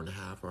hour and a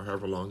half or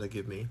however long they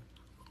give me.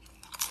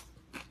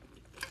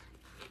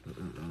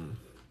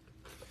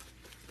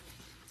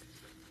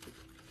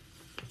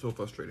 So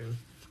frustrating.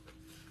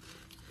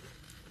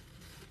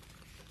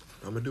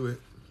 I'm gonna do it.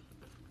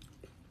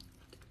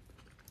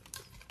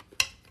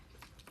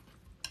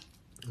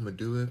 I'm gonna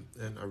do it,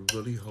 and I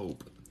really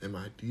hope in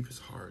my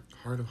deepest heart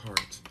of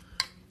hearts,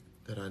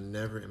 that I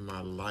never in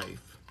my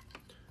life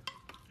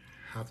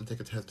have to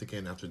take a test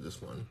again after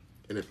this one.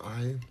 And if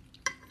I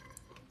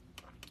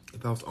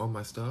was on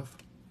my stuff,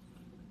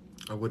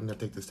 I wouldn't have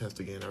to take this test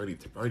again. I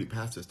already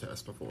passed this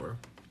test before.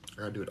 I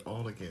gotta do it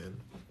all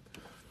again.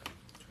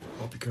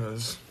 All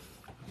because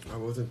I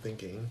wasn't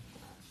thinking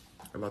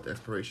about the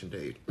expiration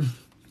date.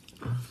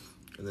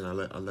 And then I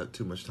let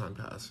too much time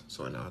pass,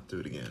 so I now have to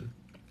do it again.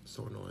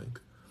 So annoying.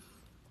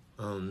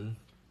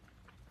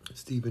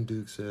 Stephen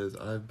Duke says,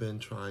 I've been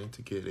trying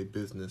to get a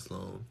business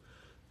loan.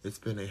 It's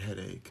been a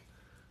headache.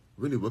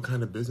 Really, what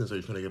kind of business are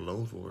you trying to get a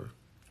loan for?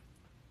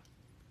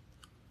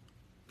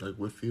 Like,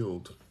 what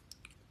field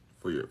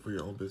for your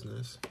own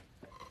business?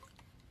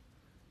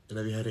 And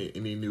have you had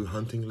any new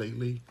hunting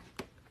lately?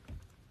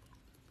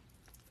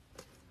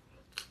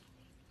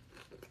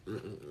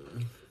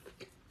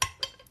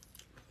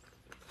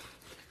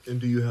 And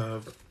do you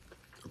have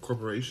a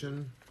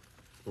corporation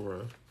or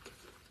a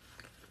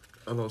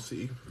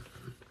LLC?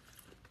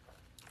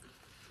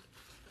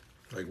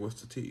 Like,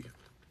 what's the T?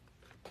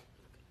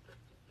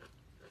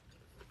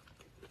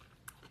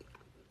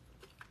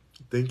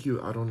 Thank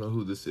you. I don't know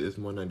who this is.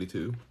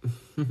 192.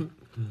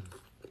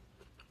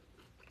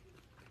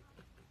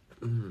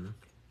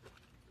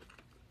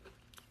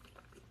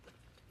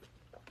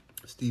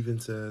 Steven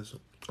says,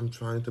 I'm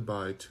trying to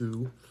buy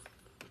 2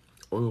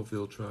 oil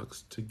field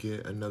trucks to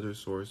get another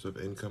source of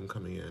income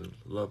coming in.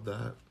 Love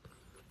that.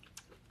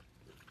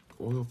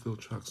 Oil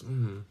field trucks.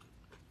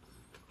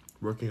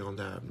 Working on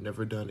that.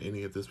 Never done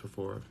any of this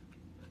before.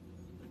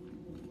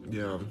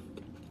 Yeah.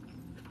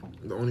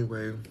 The only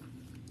way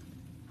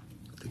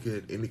to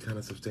get any kind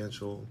of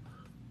substantial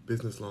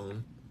business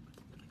loan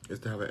is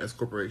to have an S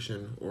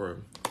corporation or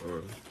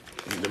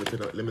limited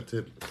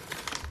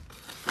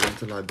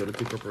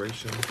liability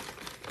corporation.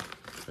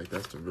 Like,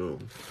 that's the real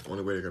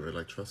only way they're gonna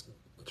like trust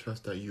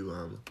that you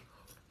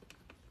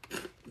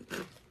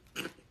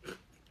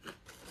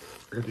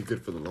gonna be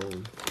good for the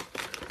loan.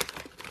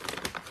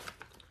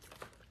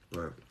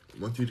 But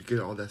once you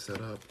get all that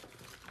set up,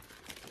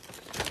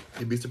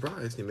 you'd be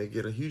surprised. You may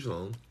get a huge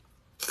loan.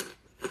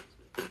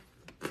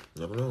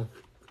 Never know.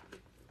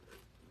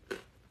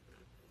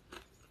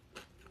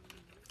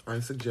 I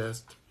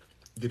suggest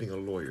getting a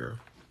lawyer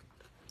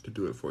to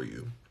do it for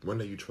you, one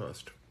that you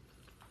trust,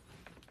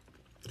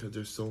 because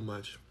there's so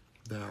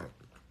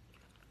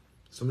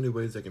many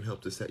ways that can help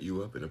to set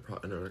you up in a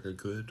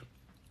good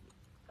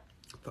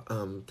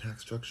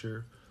tax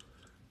structure,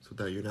 so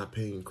that you're not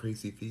paying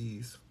crazy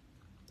fees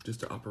just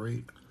to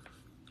operate.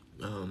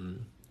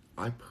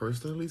 I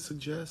personally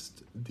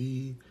suggest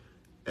the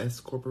S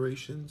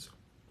corporations,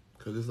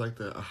 because it's like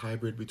a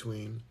hybrid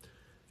between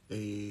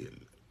a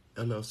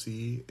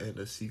LLC and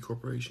a C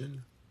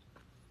corporation.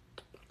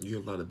 You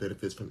get a lot of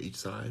benefits from each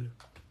side,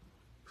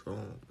 so,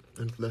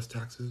 and less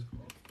taxes.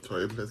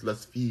 So there's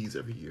less fees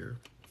every year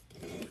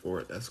for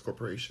an S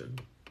corporation,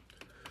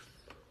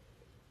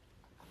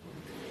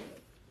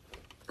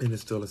 and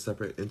it's still a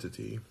separate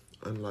entity,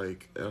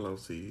 unlike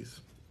LLCs.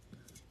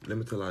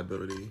 Limited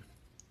liability.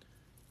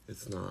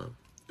 It's not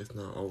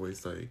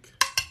always like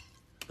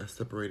as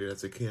separated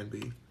as it can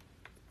be.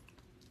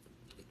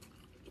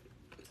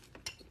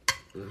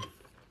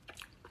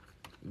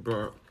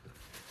 But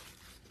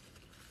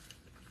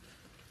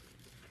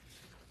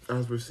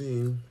as we're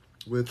seeing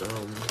with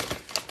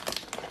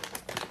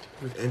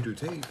Andrew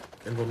Tate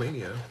in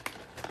Romania,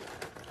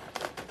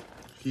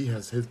 he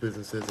has his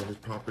businesses and his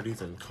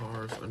properties and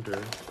cars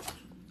under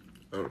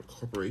a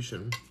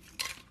corporation,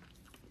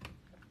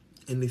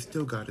 and they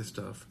still got his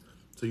stuff.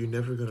 So you're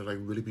never gonna like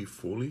really be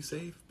fully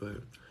safe,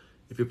 but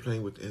if you're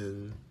playing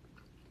within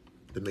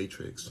the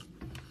matrix,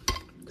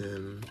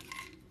 then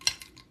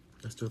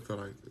I still feel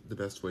like the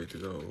best way to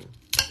go,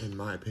 in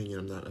my opinion.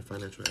 I'm not a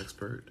financial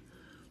expert,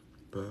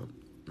 but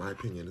my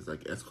opinion is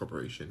like S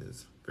corporation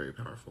is very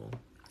powerful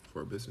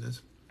for a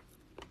business.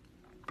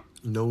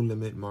 No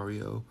Limit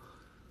Mario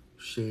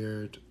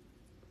shared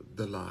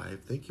the live.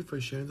 Thank you for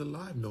sharing the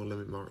live. No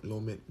Limit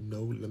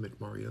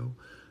Mario.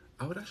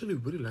 I would actually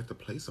really like to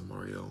play some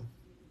Mario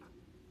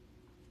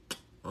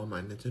on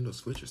my Nintendo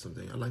Switch or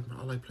something. I like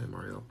playing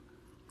Mario.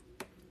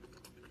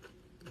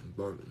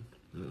 But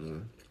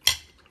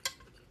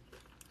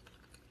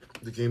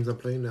the games I'm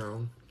playing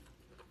now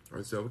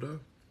are Zelda,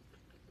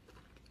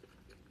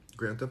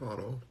 Grand Theft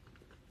Auto,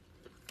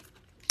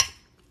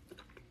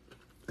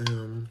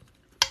 and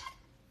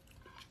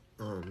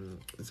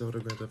Zelda,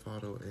 Grand Theft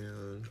Auto,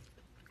 and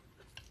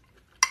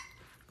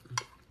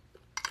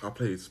I'll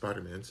play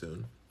Spider-Man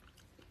soon.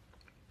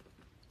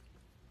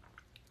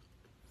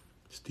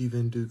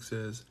 Steven Duke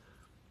says,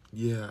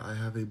 yeah, I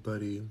have a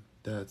buddy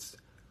that's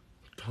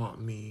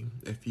taught me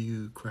a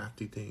few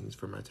crafty things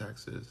for my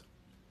taxes.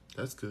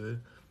 That's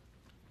good.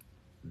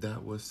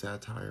 That was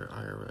satire,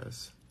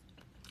 IRS.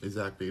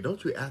 Exactly.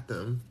 Don't you at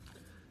them.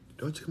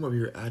 Don't you come over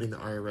here adding the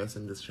IRS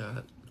in this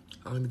chat.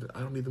 I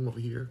don't need them over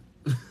here.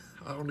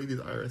 I don't need these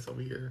IRS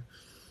over here.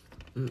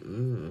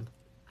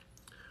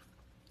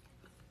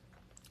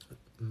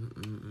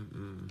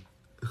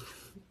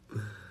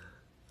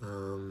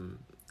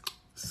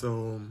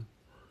 So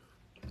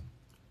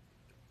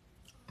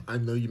I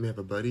know you may have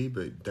a buddy,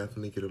 but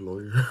definitely get a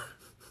lawyer.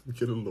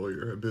 Get a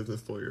lawyer, a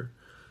business lawyer,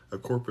 a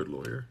corporate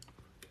lawyer.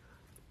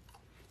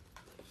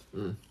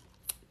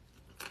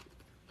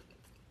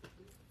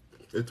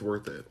 It's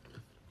worth it.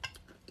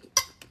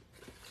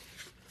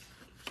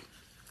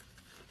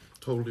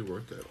 Totally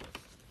worth it.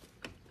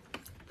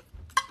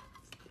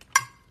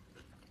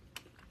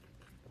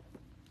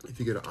 If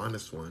you get an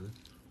honest one,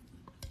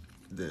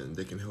 then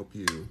they can help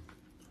you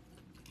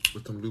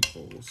with some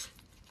loopholes.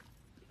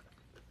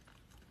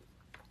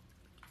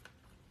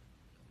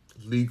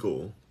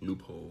 Legal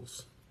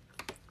loopholes.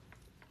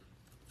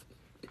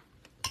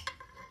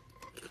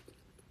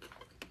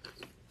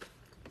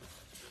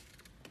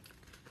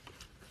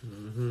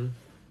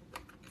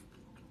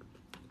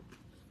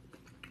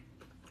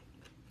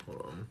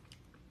 Hold on.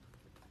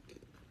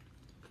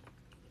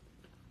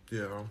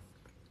 Yeah.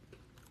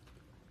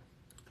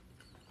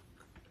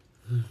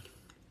 And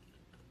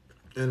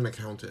an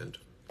accountant.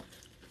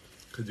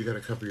 Because you got to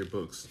cover your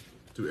books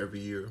through every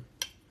year.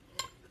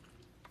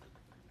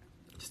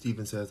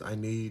 Steven says, I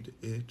need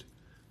it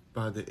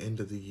by the end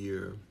of the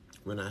year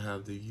when I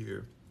have the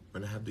year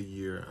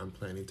I'm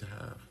planning to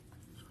have.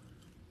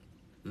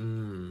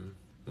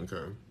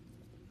 Okay.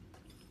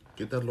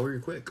 Get that lawyer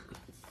quick.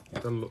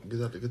 Get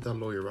that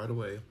lawyer right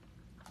away.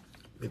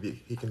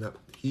 Maybe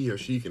he or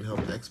she can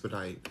help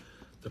expedite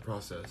the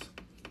process.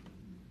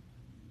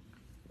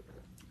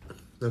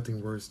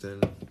 Nothing worse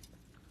than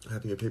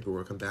having your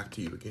paperwork come back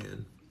to you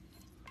again.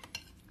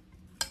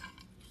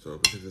 So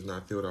because it's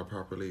not filled out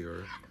properly,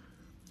 or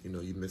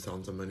you miss out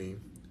on some money.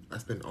 I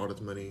spent all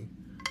this money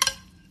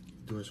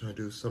trying to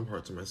do some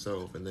parts of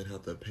myself, and then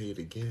have to pay it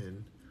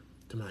again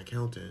to my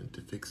accountant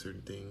to fix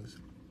certain things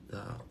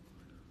that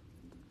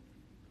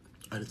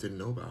I just didn't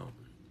know about.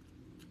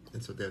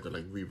 And so they had to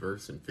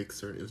reverse and fix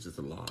certain. It was just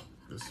a lot.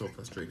 It was so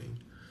frustrating.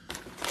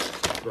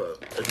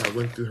 But if I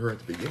went through her at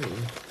the beginning,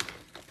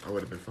 I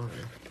would have been fine.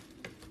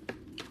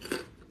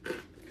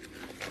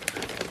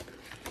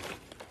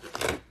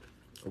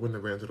 I wouldn't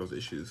have ran into those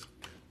issues.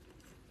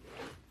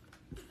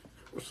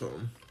 So,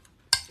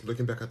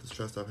 looking back at the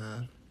stress I've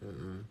had,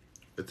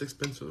 it's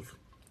expensive.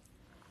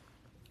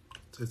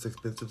 It's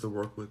expensive to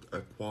work with a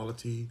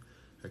quality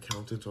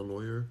accountant or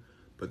lawyer,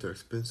 but they're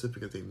expensive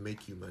because they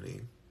make you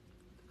money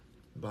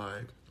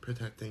by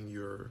protecting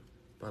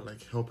by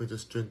helping to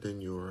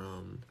strengthen your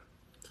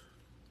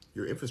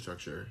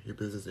infrastructure, your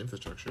business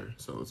infrastructure.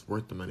 So it's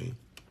worth the money,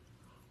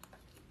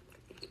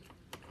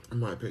 in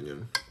my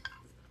opinion.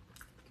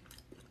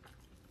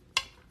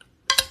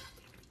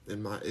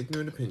 In my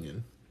ignorant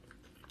opinion.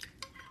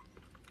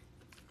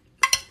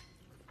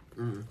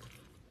 I'm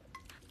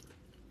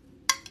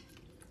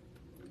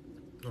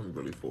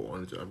really full.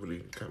 Honestly, I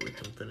really can't wait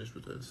to finish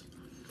with this.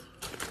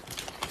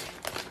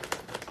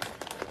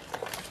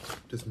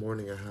 This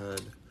morning I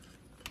had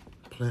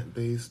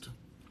plant-based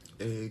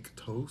egg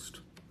toast.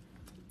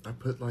 I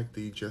put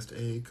the just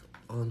egg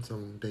on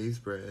some Dave's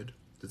bread,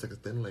 just a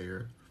thin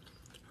layer.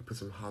 I put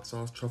some hot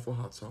sauce, truffle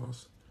hot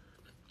sauce,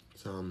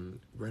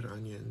 some green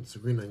onions,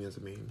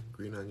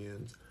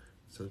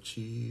 some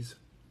cheese,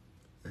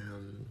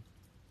 and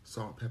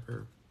salt,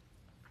 pepper,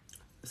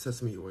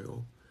 sesame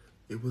oil.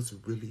 It was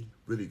really,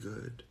 really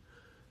good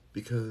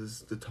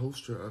because the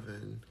toaster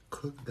oven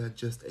cooked that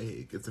just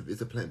egg. It's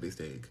a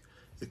plant-based egg.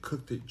 It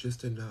cooked it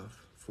just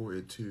enough for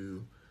it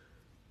to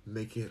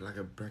make it like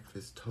a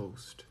breakfast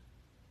toast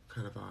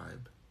kind of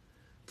vibe.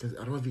 Because I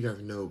don't know if you guys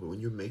know, but when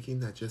you're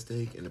making that just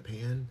egg in a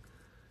pan,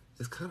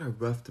 it's kind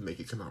of rough to make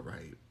it come out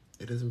right.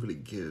 It doesn't really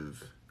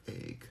give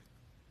egg.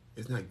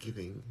 It's not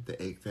giving the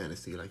egg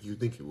fantasy like you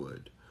think it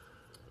would.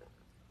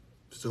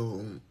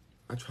 So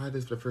I tried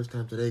this for the first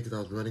time today because I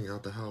was running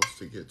out the house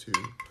to get to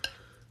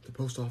the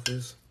post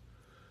office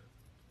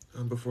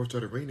before it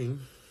started raining.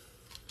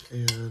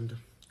 And,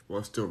 well,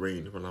 it still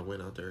rained when I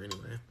went out there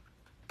anyway.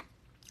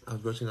 I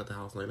was rushing out the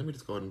house, like, let me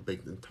just go ahead and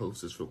bake and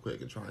toast this real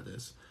quick and try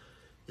this.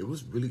 It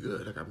was really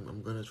good. Like,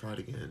 I'm going to try it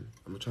again.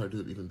 I'm going to try to do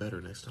it even better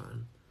next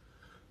time.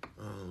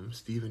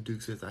 Stephen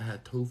Duke says, I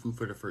had tofu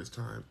for the first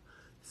time.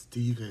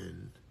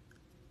 Stephen,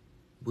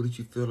 what did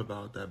you feel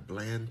about that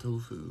bland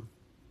tofu?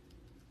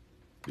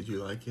 Did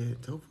you like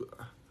it?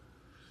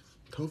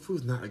 Tofu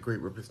is not a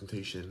great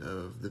representation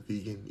of the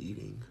vegan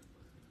eating.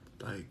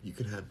 Like, you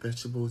can have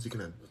vegetables, you can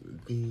have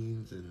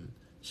beans and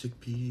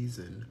chickpeas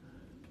and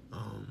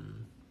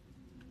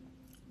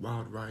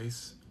wild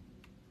rice.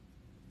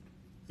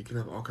 You can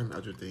have all kinds of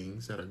other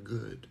things that are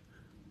good.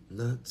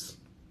 Nuts,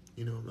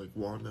 like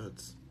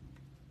walnuts,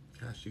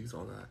 cashews,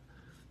 all that.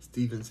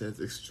 Steven says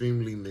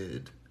extremely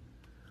mid.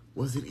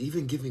 Was it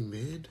even giving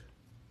mid?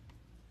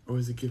 Or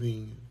is it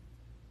giving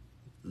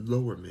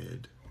lower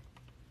mid?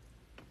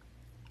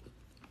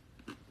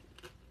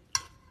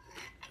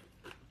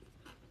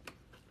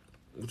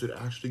 Was it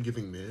actually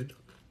giving mid?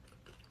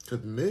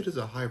 Because mid is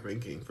a high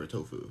ranking for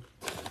tofu.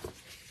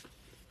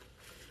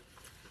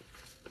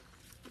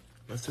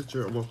 My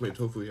sister almost made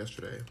tofu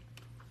yesterday.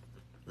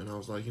 And I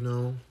was like, I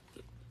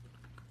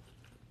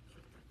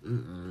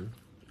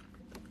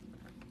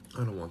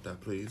don't want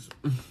that, please.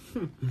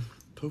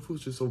 Tofu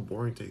is just so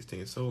boring tasting.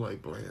 It's so,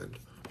 bland.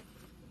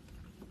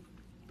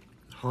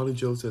 Holly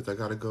Joe says, I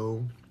gotta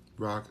go.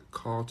 Rock,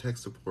 call tech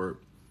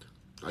support.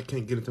 I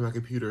can't get into my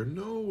computer.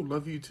 No,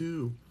 love you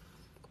too.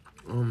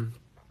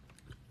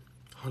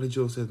 Holly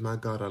Joe says, my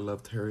God, I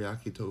love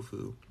teriyaki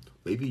tofu.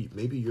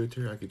 Maybe your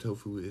teriyaki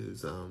tofu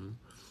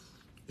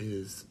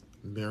is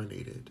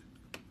marinated.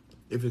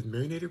 If it's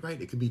marinated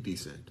right, it could be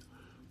decent.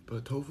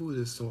 But tofu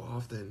just so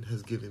often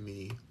has given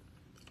me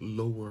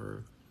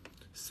lower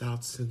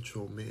South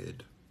Central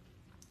mid.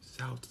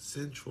 South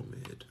Central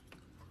mid.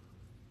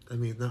 That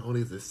means not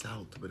only is it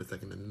South, but it's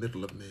like in the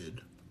middle of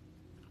mid.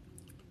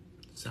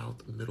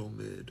 South, middle,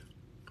 mid.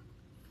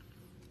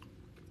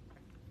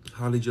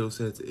 Holly Joe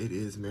says it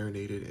is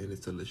marinated and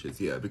it's delicious.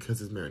 Yeah,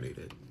 because it's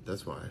marinated.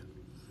 That's why.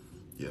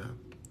 Yeah.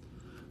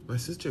 My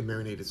sister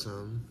marinated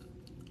some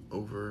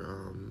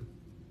over,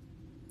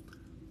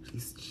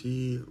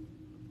 she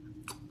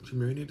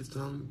marinated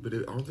some, but I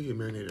don't think it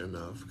marinated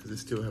enough because it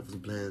still has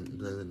bland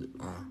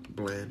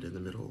in the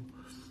middle.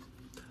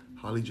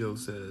 Holly Joe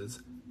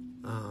says,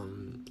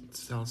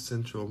 South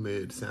Central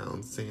mid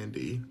sounds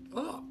sandy.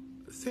 Oh,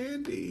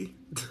 sandy.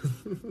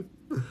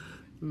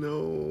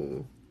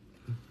 No.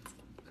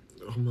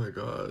 Oh my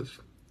gosh.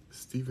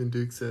 Stephen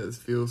Duke says,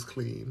 feels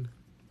clean.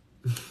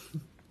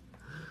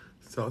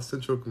 South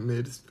Central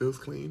mid feels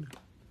clean?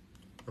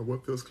 Or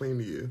what feels clean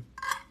to you?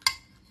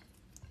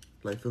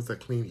 Feels like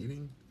clean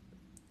eating?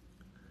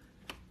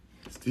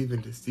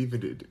 Stephen,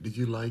 did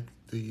you like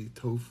the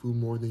tofu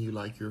more than you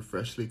like your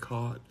freshly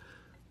caught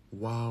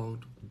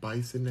wild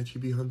bison that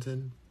you be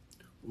hunting?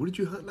 What did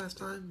you hunt last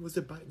time? Was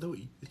it bison? No,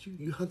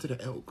 you hunted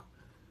an elk.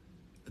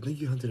 I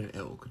think you hunted an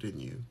elk, didn't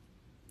you?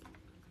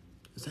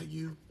 Is that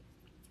you?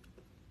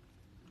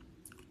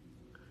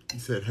 You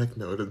said, heck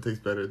no, it doesn't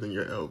taste better than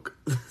your elk.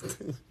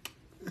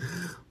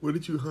 What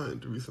did you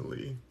hunt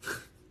recently?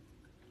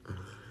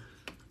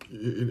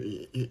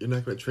 You're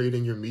not going to trade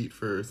in your meat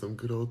for some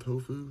good old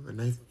tofu? A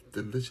nice,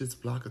 delicious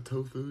block of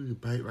tofu? You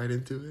bite right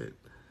into it?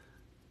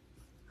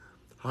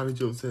 Holly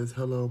Joe says,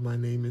 hello, my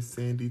name is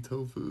Sandy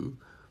Tofu.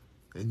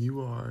 And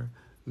you are...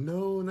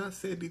 No, not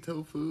Sandy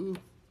Tofu.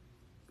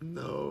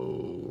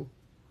 No.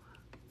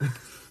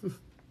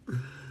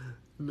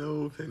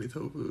 No, Sandy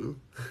Tofu.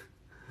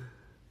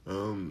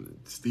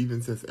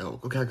 Steven says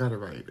elk. Okay, I got it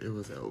right. It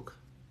was elk.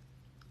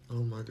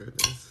 Oh my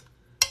goodness.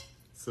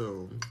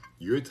 So,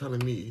 you're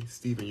telling me,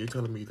 Steven,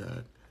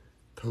 that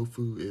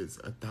tofu is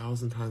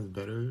 1,000 times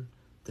better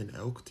than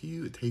elk to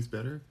you? It tastes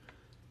better?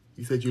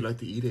 You said you like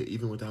to eat it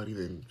even without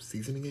even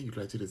seasoning it? You'd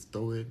like to just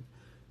throw it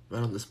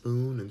right on the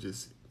spoon and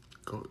just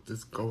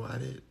go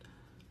at it?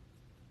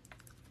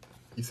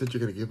 You said you're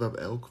going to give up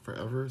elk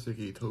forever so you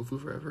can eat tofu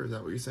forever? Is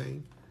that what you're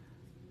saying?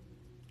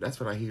 That's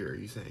what I hear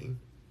you saying.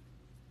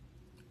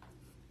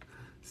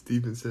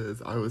 Steven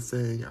says, I was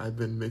saying I've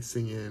been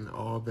mixing in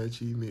all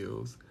veggie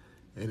meals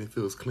and it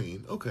feels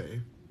clean. Okay,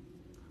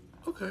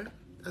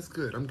 that's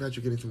good. I'm glad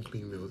you're getting some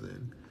clean meals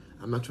in.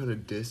 I'm not trying to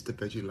diss the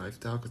veggie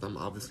lifestyle because I'm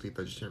obviously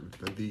vegetarian,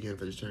 vegan,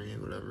 vegetarian,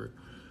 whatever.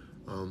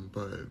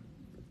 But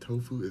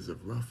tofu is a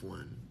rough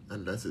one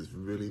unless it's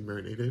really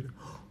marinated.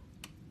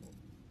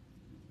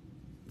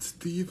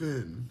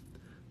 Steven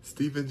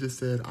just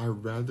said,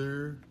 I'd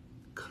rather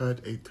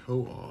cut a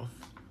toe off.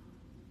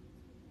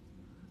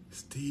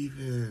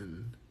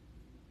 Steven.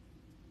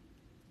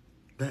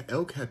 That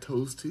elk had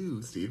toes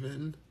too,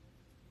 Steven.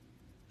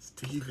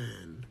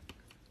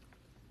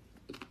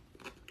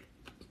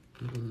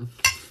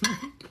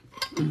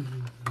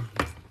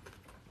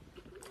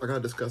 I gotta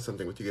discuss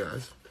something with you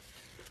guys.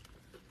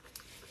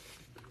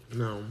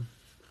 Now,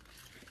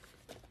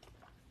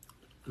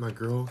 my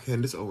girl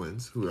Candace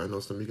Owens, who I know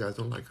some of you guys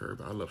don't like her,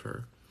 but I love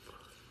her.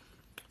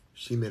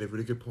 She made a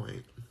really good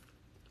point.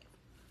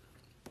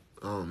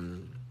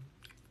 And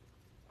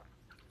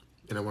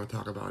I want to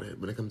talk about it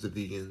when it comes to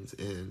vegans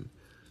and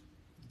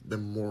the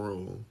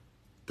moral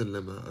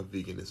dilemma of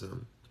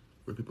veganism,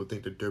 where people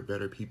think that they're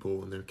better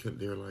people and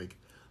they're like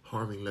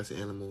harming less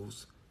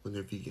animals when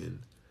they're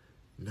vegan.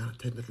 Not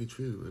technically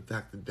true. In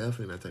fact,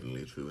 definitely not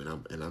technically true. And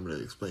I'm going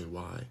to explain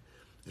why.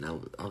 And I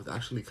was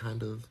actually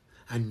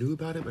I knew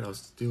about it, but I was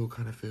still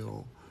kind of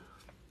feel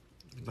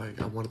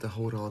like I wanted to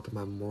hold on to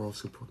my moral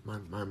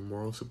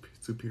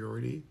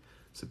superiority.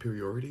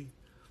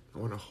 I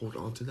want to hold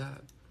on to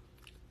that.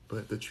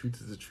 But the truth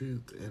is the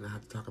truth, and I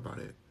have to talk about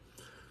it.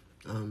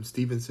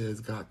 Steven says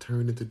got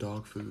turned into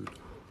dog food.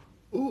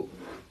 Ooh.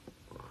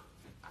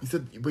 You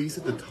said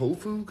the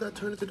tofu got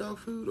turned into dog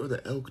food, or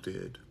the elk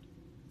did?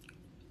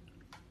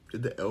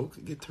 Did the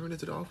elk get turned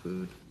into dog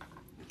food?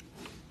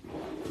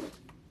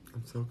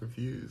 I'm so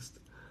confused.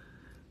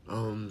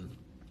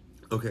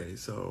 Okay,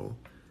 so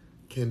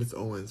Candace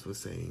Owens was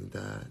saying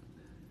that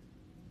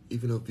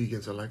even though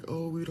vegans are like,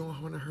 oh, we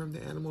don't want to harm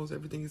the animals,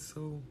 everything is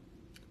so...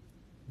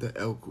 The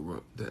elk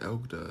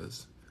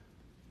does.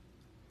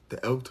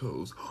 The elk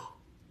toes.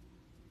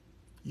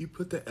 You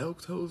put the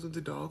elk toes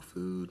into dog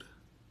food?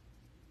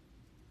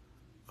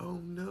 Oh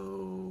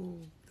no,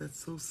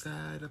 that's so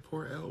sad. A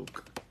poor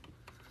elk.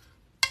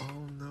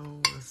 Oh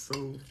no, that's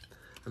so...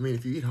 I mean,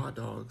 if you eat hot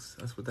dogs,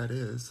 that's what that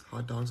is.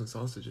 Hot dogs and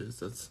sausages.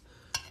 That's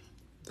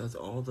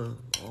all the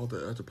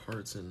other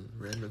parts and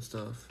random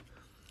stuff.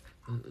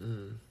 I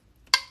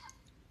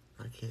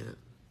can't.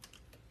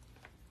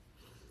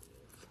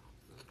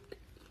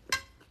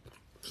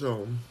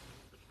 So,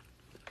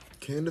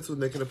 Candace was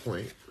making a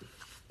point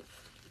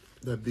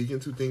that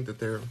vegans who think that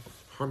they're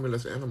harming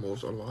less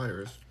animals are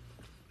liars,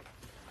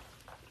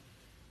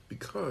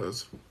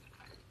 because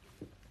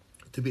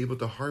to be able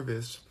to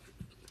harvest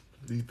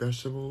these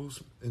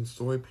vegetables and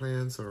soy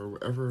plants or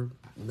whatever,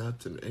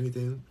 nuts and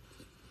anything,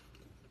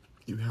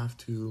 you have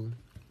to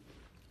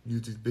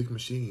use these big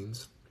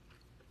machines,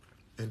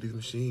 and these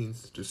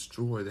machines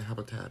destroy the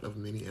habitat of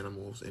many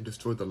animals and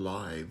destroy the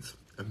lives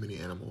of many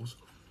animals.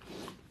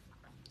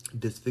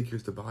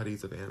 Disfigures the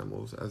bodies of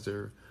animals as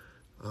they're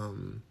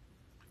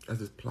as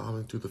it's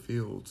plowing through the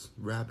fields.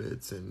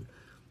 Rabbits and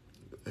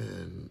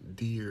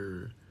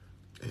deer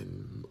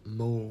and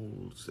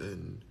moles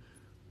and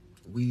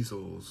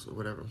weasels or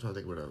whatever. I'm trying to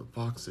think whatever.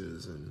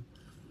 Foxes and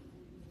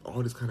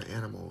all these kind of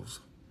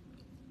animals.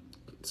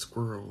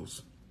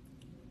 Squirrels.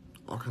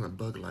 All kind of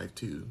bug life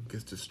too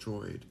gets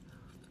destroyed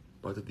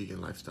by the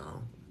vegan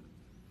lifestyle.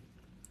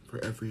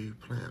 For every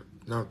plant.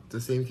 Now,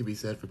 the same can be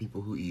said for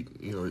people who eat,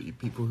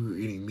 people who are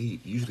eating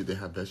meat. Usually they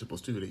have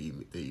vegetables too. They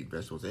eat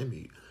vegetables and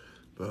meat.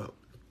 But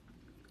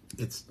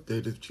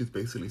they're just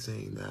basically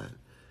saying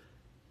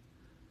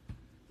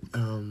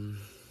that,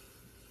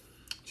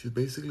 she's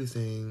basically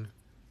saying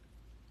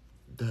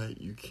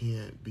that you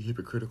can't be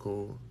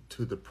hypocritical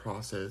to the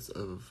process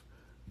of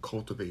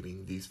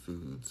cultivating these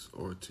foods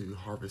or to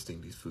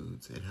harvesting these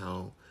foods, and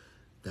how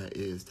that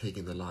is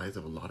taking the lives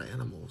of a lot of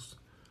animals.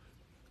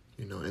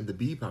 And the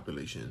bee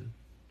population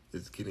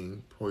is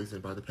getting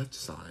poisoned by the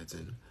pesticides,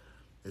 and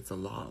it's a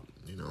lot,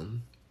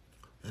 And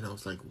I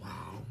was like,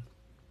 wow,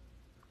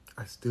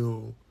 I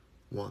still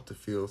want to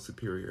feel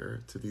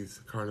superior to these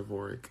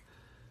carnivoric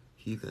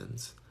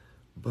heathens.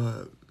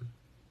 But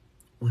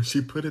when she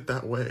put it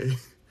that way,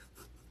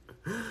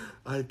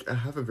 I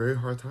have a very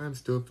hard time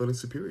still feeling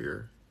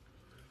superior.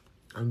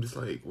 I'm just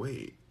like,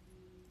 wait,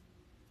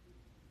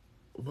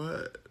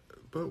 what?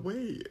 But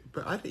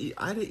I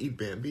didn't eat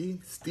Bambi.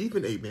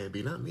 Steven ate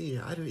Bambi, not me.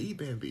 I didn't eat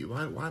Bambi.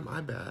 Why am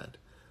I bad?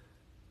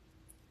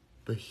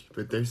 But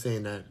they're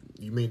saying that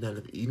you may not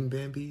have eaten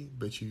Bambi,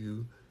 but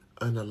you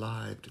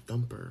unalived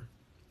Thumper.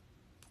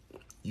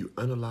 You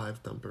unalived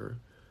Thumper,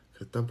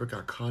 because Thumper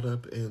got caught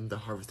up in the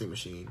harvesting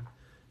machine,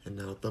 and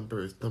now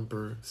Thumper is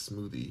Thumper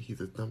Smoothie. He's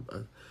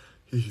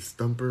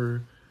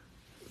Thumper.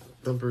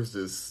 Thumper's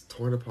just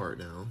torn apart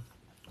now,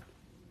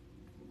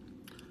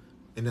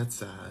 and that's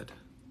sad.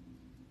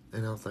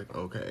 And I was like,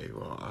 okay,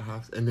 well, I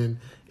have to. And then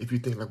if you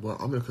think like, well,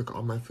 I'm going to cook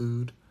all my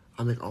food.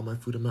 I make all my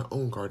food in my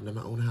own garden, in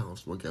my own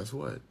house. Well, guess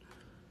what?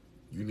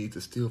 You need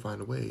to still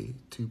find a way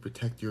to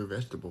protect your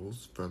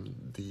vegetables from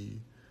the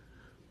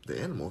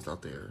animals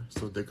out there.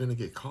 So they're going to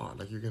get caught.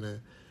 Like you're going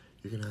to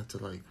have to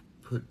like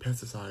put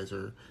pesticides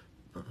or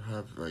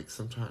have like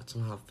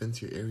somehow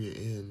fence your area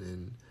in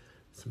and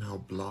somehow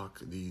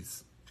block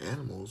these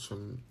animals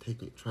from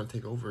trying to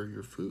take over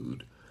your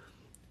food.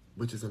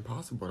 Which is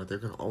impossible. Like they're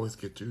going to always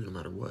get through no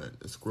matter what.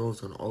 A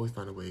squirrel's going to always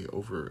find a way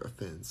over a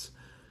fence.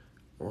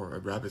 Or a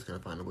rabbit's going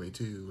to find a way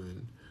too.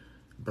 And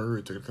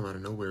birds are going to come out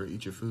of nowhere and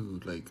eat your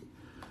food. Like,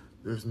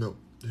 there's no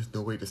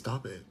way to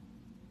stop it.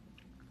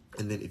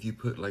 And then if you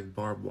put like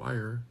barbed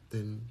wire,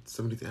 then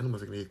some of these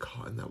animals are going to get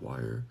caught in that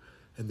wire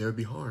and they'll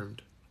be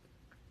harmed.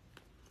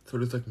 So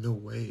there's like no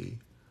way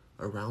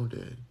around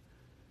it.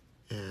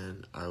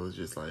 And I was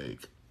just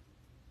like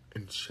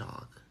in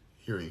shock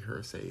hearing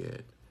her say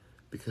it,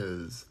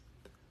 because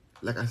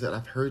like I said,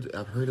 I've heard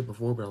it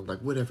before, but I'm like,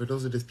 whatever,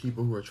 those are just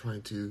people who are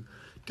trying to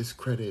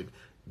discredit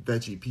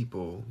veggie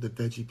people. The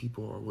veggie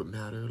people are what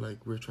matter.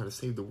 Like, we're trying to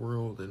save the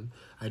world. And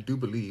I do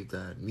believe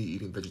that me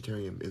eating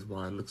vegetarian is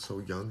why I look so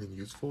young and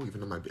youthful,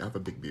 even though I have a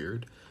big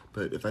beard.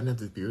 But if I didn't have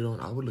this beard on,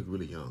 I would look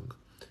really young.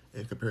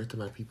 And compared to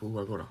my people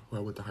who I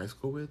went to high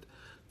school with,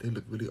 they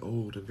look really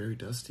old and very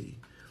dusty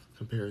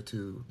compared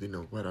to,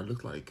 what I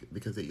look like,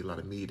 because they eat a lot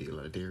of meat, they eat a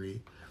lot of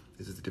dairy.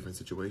 This is a different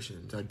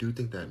situation. So I do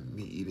think that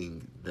me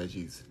eating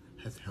veggies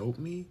has helped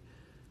me,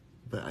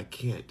 but I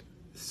can't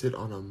sit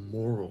on a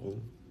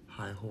moral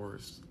high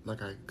horse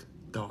like I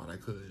thought I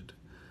could.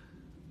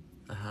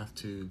 I have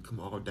to come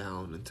all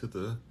down into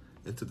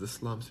the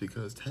slumps,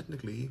 because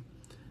technically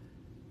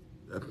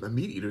a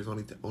meat eater is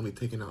only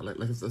taking out, like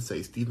let's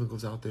say Steven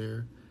goes out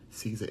there,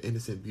 sees an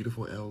innocent,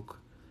 beautiful elk.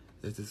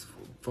 There's just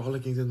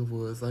frolicking in the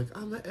woods, like,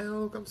 I'm an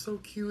elk, I'm so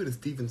cute. And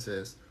Steven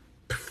says,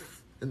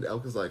 and the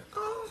elk is like,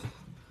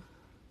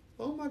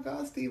 oh my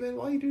God, Steven,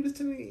 why you do this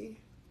to me?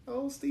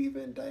 Oh,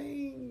 Steven,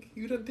 dang,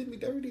 you done did me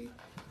dirty.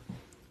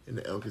 And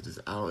the elk is just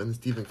out, and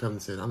Steven comes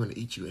and says, I'm gonna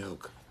eat you,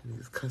 elk. And he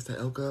just cuts the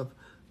elk up,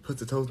 puts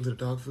the toes into the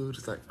dog food,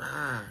 just like,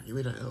 you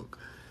ate an elk.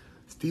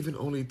 Steven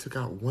only took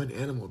out one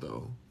animal,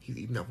 though. He's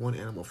eaten up one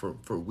animal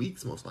for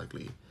weeks, most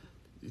likely.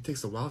 It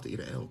takes a while to eat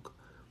an elk.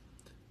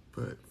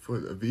 But for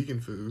a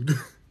vegan food,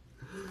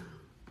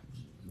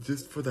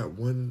 just for that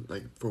one,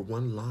 for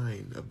one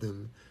line of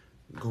them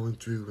going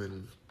through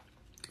and,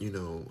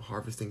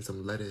 harvesting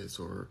some lettuce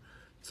or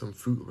some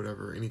fruit or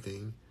whatever,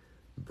 anything,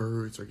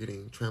 birds are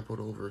getting trampled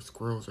over,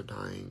 squirrels are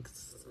dying,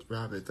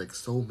 rabbits, like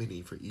so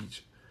many for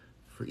each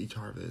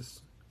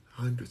harvest,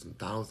 hundreds and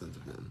thousands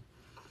of them,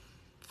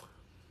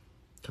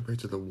 compared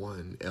to the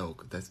one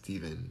elk that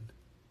Steven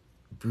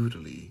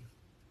brutally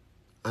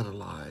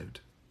unalived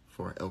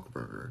for an elk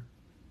burger.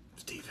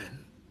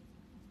 Steven.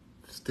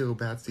 Still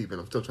bad Steven.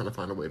 I'm still trying to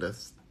find a way to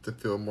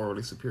feel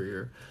morally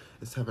superior.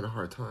 It's having a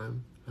hard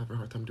time. I'm having a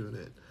hard time doing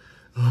it.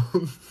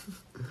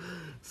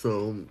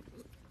 So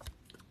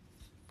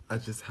I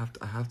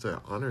have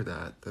to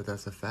honor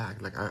that's a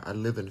fact. Like, I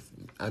live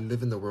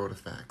in the world of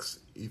facts,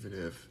 even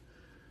if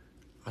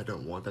I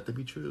don't want that to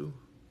be true.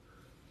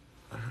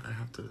 I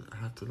have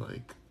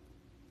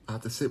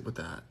to sit with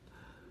that.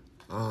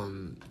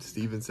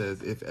 Steven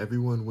says, if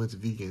everyone went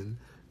vegan,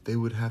 they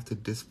would have to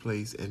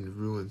displace and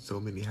ruin so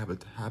many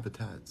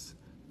habitats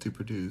to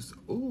produce.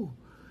 Oh,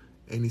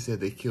 and he said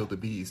they killed the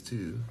bees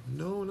too.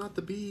 No, not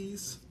the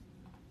bees.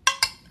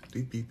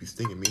 These bees be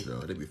stinging me though.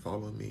 They be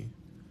following me.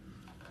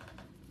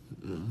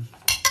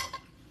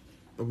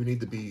 But we need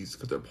the bees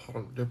because they're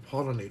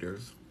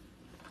pollinators.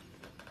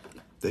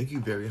 Thank you,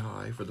 Very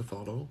High, for the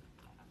follow.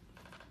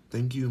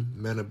 Thank you,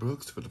 Manna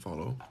Brooks, for the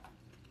follow.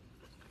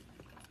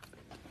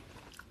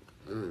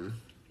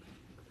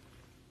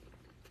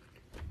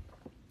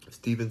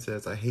 Steven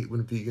says, I hate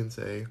when vegans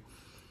say,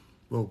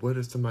 well, what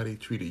if somebody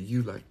treated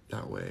you like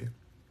that way?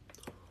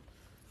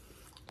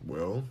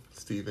 Well,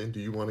 Steven, do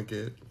you want to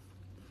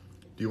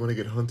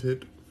get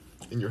hunted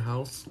in your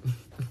house?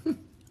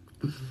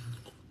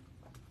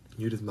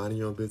 You're just minding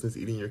your own business,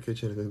 eating in your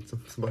kitchen, and then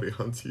somebody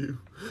hunts you?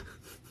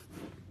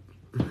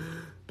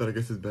 But I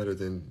guess it's better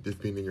than just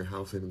being in your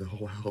house and the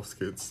whole house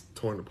gets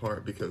torn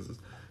apart because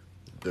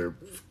they're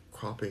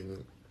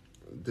cropping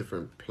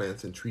different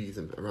plants and trees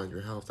around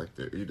your house. Like,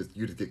 you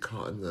just get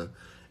caught in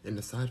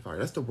the side fire.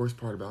 That's the worst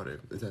part about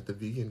it, is that the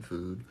vegan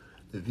food,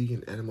 the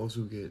vegan animals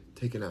who get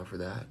taken out for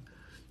that,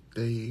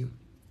 they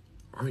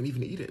aren't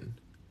even eaten.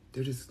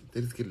 They just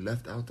get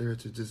left out there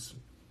to just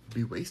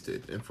be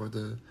wasted, and for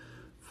the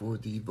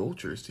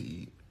vultures to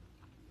eat,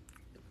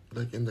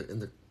 like in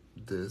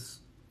this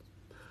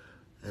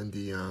and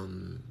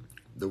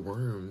the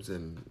worms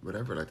and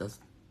whatever. Like,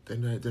 they're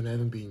not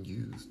even being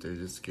used. They're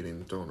just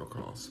getting thrown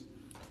across,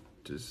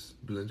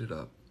 just blended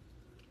up.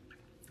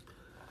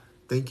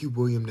 Thank you,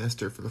 William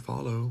Nestor, for the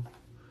follow.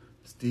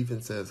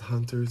 Stephen says,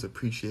 hunters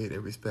appreciate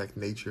and respect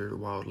nature,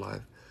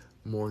 wildlife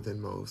more than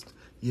most.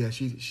 Yeah,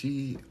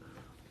 she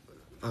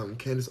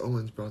Candace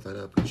Owens brought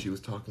that up when she was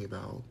talking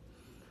about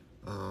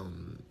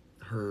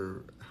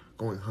her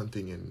going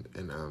hunting in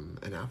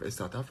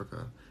South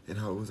Africa, and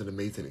how it was an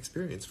amazing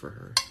experience for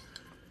her,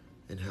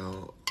 and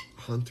how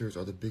hunters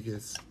are the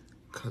biggest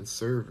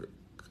conserving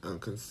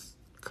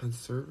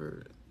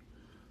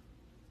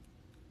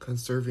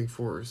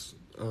force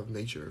of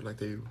nature. Like,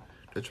 they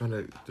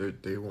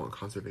want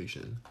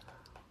conservation.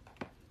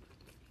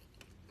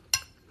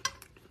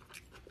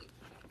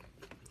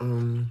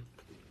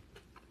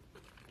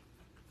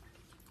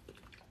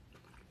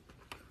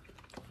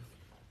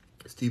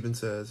 Steven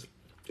says,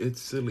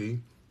 it's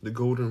silly. The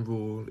golden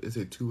rule is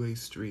a two-way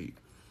street.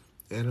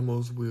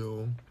 Animals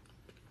will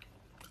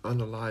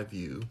unalive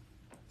you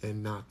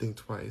and not think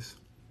twice.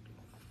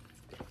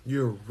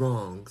 You're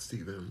wrong,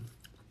 Steven.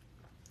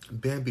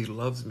 Bambi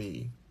loves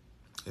me,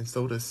 and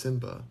so does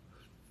Simba.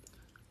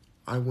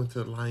 I went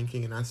to the Lion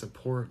King, and I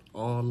support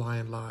all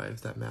lion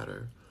lives that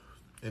matter.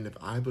 And if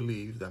I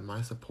believe that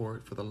my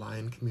support for the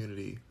lion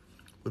community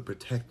would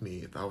protect me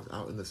if I was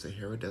out in the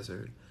Sahara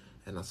Desert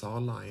and I saw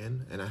a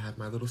lion and I had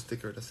my little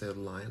sticker that said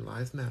Lion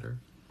Lives Matter,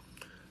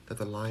 that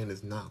the lion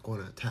is not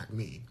going to attack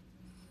me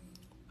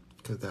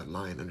because that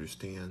lion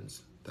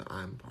understands that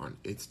I'm on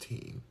its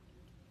team.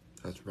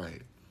 That's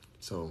right.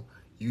 So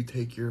you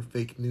take your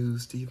fake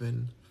news,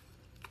 Stephen.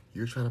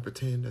 You're trying to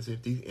pretend as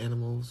if these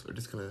animals are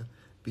just going to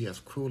be as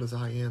cruel as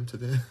I am to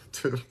them.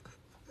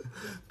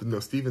 But no,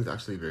 Stephen's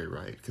actually very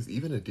right, because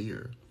even a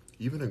deer,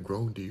 even a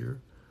grown deer,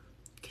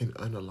 can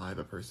unalive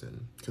a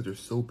person because they're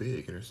so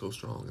big and they're so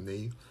strong, and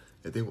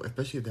if they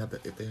especially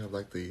if they have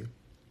like the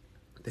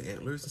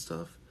antlers and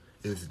stuff,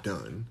 it's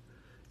done.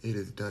 It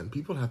is done.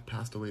 People have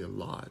passed away a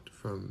lot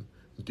from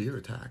deer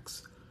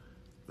attacks.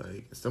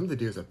 Like, some of the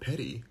deers are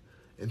petty,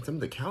 and some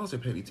of the cows are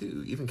petty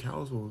too. Even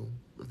cows will,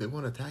 if they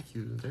want to attack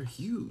you, they're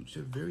huge.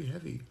 They're very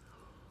heavy.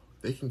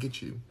 They can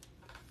get you.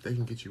 They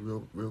can get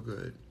you real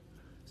good.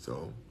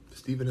 So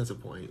Stephen has a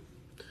point,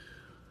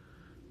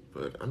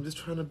 but I'm just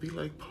trying to be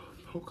like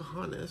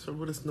Pocahontas, or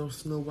what is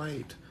Snow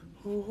White.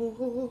 I'm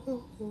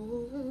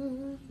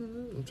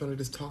trying to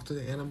just talk to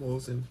the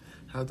animals and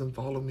have them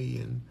follow me,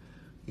 and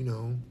you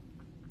know,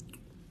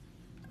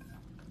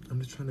 I'm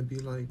just trying to be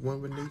like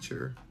one with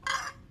nature.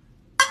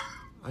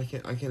 I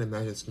can't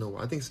imagine Snow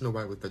White. I think Snow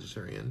White was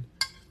vegetarian.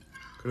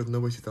 Because there's no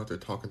way she's out there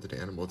talking to the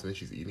animals and then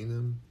she's eating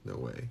them. No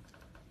way.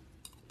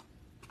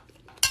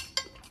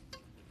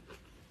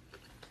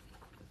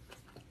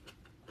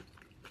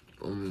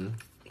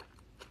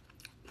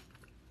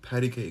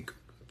 Patty Cake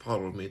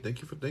followed me.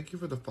 Thank you for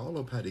the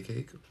follow, Patty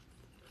Cake.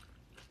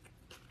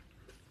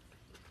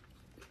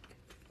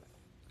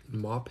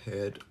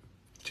 Mophead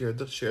shared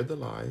the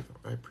live.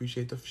 I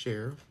appreciate the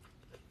share.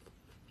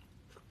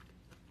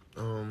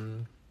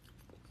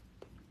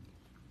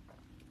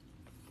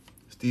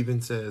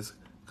 Steven says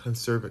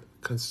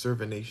conservationist.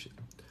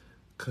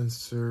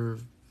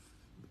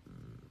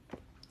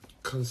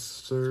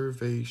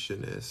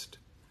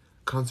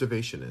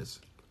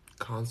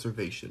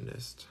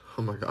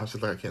 Oh my gosh,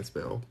 it's like I can't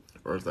spell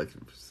or it's like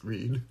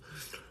read.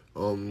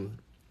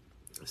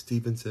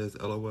 Steven says,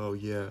 LOL,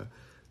 yeah,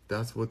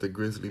 that's what the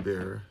grizzly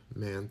bear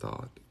man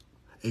thought.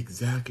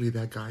 Exactly,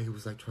 that guy who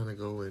was like trying to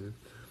go and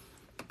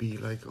be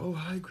like, oh,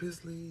 hi,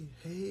 Grizzly.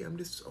 Hey, I'm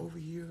just over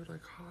here,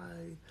 like,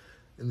 hi.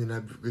 And then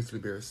that grizzly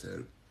bear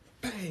said,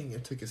 bang,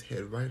 and took his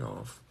head right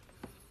off.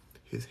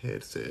 His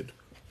head said,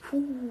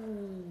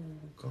 whoo,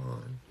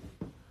 gone.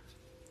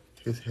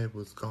 His head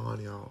was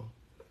gone, y'all.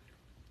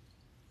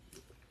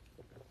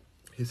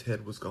 His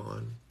head was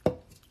gone.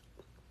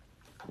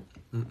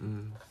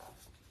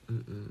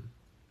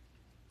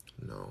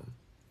 No.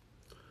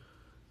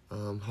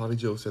 Holly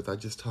Joe says, I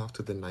just talked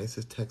to the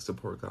nicest tech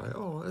support guy.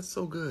 Oh, that's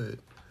so good.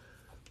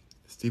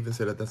 Steven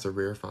said that's a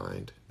rare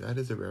find. That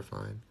is a rare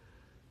find.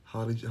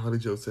 Holly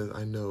Joe says,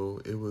 I know,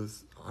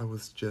 I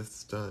was just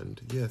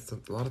stunned. Yes, a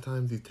lot of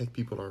times these tech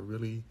people are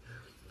really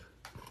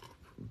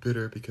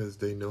bitter because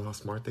they know how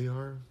smart they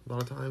are a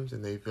lot of times,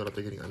 and they feel like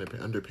they're getting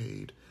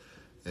underpaid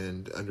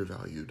and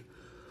undervalued.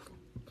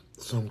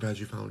 So I'm glad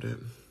you found it.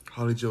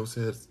 Holly Joe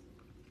says,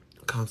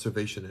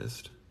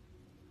 conservationist.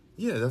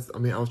 Yeah, I was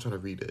trying to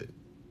read it.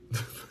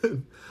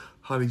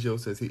 Holly Joe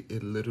says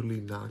it literally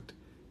knocked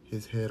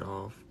his head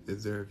off.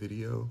 Is there a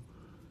video?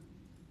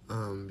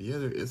 Yeah,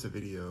 there is a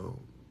video.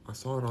 I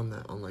saw it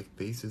on like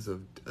Faces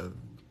of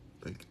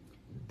like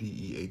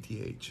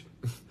DEATH.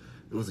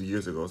 It was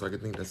years ago, so I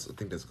think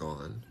that's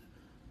gone.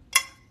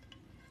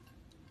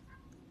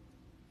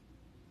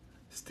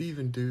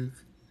 Stephen Duke,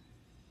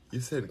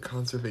 you said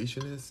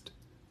conservationist?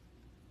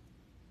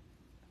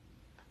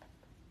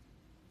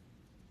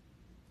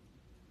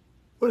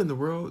 What in the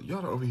world?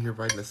 Y'all are over here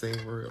writing the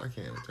same word. I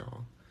can't,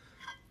 y'all.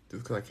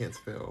 Just because I can't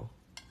spell.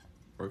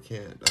 Or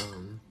can't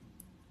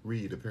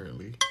read,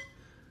 apparently.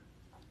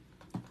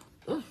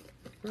 Oh,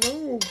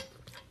 no.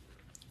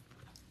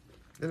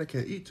 And I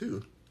can't eat,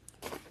 too.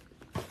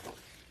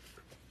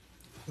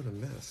 What a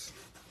mess.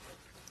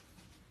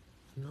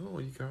 No,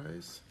 you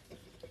guys.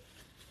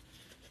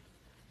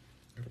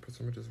 Gotta put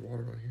some of this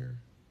water on here.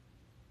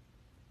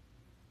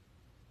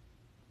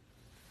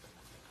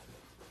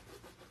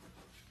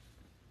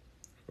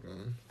 Hold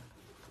on.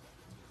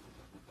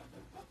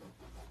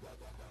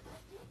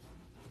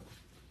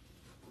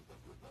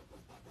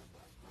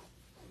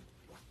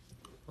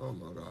 Oh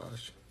my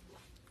gosh.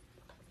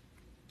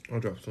 I'll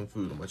drop some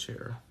food on my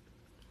chair.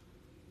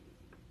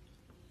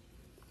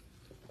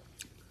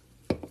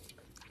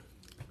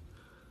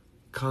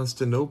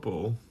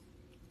 Constantinople.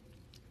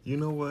 You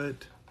know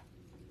what?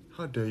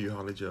 How dare you,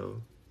 Holly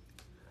Joe?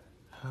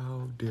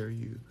 How dare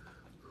you?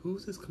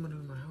 Who's this coming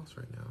into my house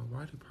right now?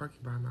 Why are they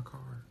parking by my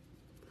car?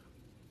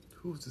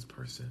 Who's this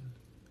person?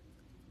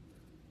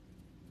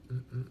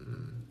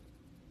 I'm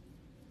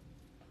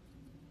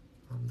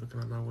looking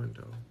out my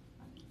window.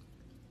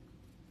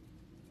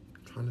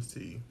 Trying to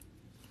see.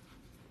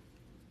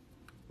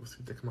 We'll see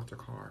if they come out their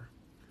car.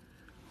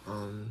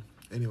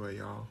 Anyway,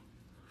 y'all.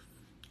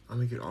 I'm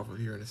gonna get off of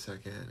here in a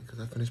second because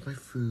I finished my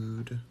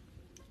food.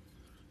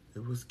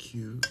 It was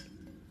cute.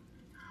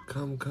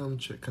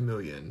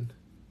 chameleon.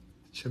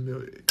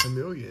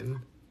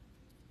 Chameleon.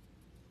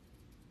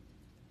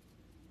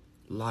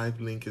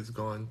 Live link is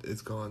gone.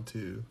 It's gone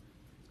too.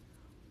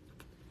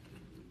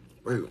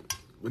 Wait,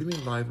 what do you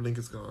mean live link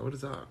is gone? What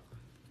is that?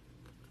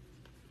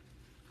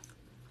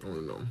 I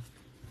don't know.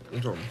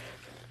 I'm talking.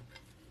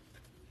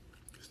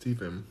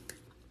 Steven.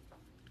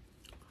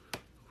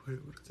 Wait,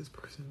 what is this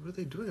person? What are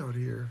they doing out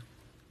here?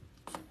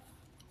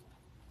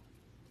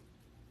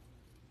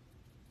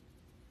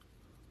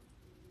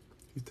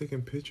 He's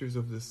taking pictures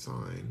of this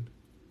sign.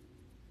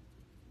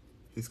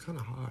 He's kind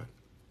of hot.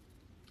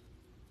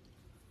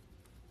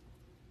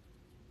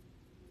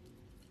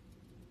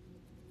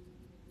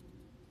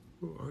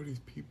 Who are these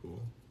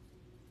people?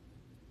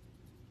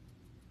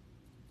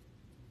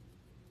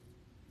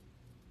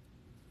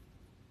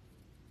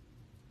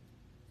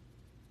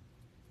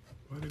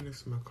 Why are they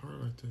next to my car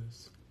like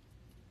this?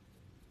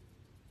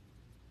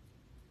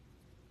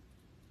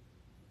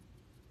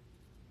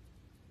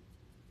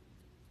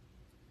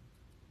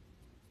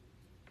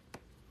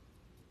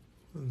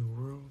 What in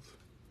the world?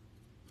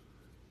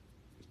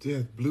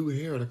 Yeah, blue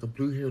hair, like a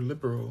blue hair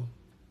liberal.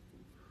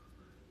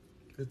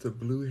 It's a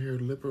blue hair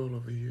liberal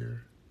over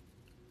here.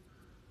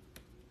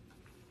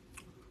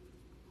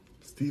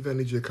 Steve, I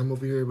need you to come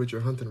over here with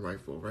your hunting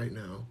rifle right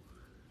now.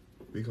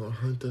 We're gonna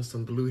hunt us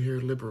some blue hair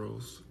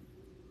liberals.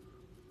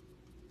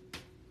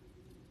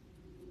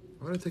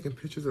 Why are they taking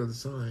pictures of the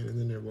sign and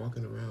then they're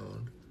walking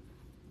around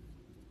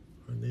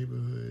our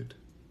neighborhood?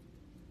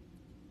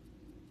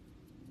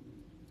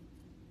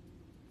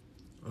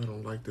 I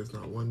don't like this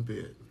not one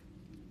bit.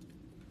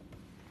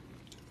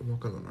 They're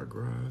walking on our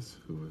grass.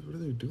 What are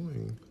they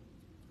doing?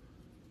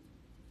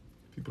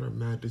 People are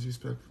mad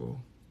disrespectful.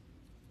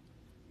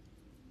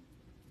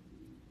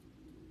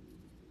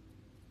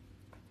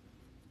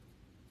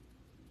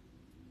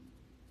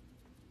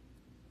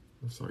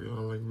 I'm sorry, y'all.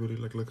 I'm like really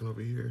like looking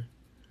over here.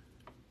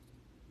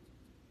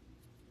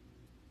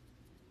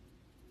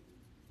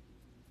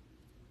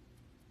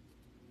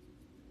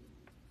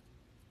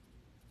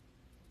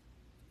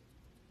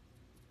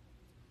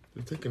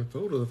 They're taking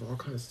photos of all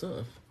kinds of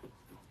stuff.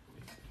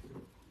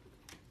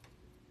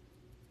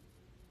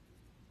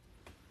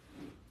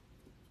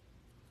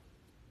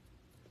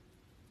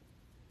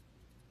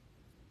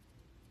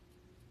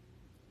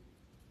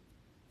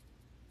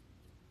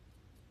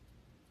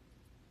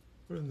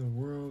 What in the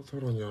world?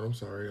 Hold on, y'all. I'm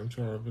sorry. I'm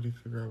trying to really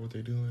figure out what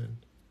they're doing.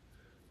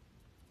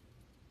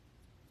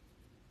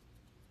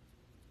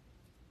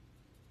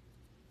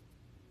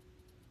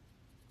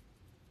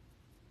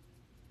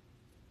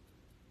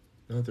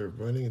 Now they're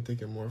running and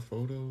taking more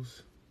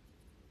photos.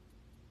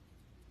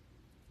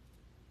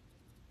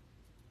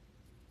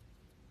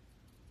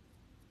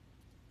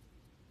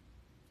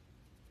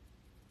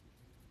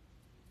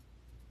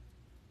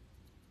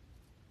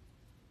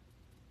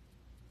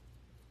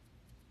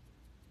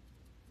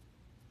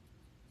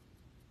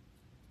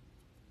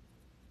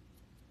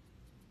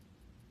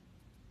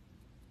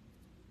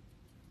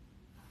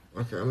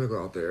 Okay, I'm gonna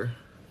go out there.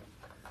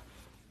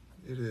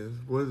 It is.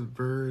 What is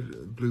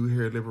bird? Blue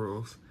hair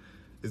liberals.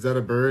 Is that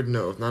a bird?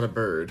 No, it's not a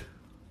bird.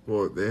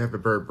 Well, they have a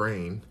bird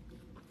brain.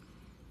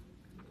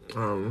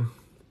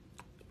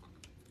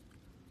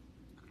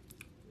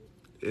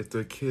 If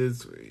the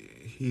kids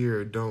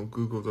here don't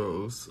Google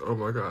those, oh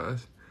my gosh.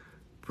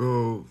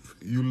 Bro,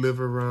 you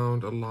live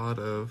around a lot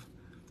of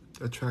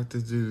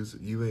attractive dudes.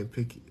 You ain't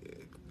picky.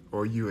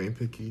 Or you ain't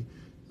picky.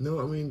 No,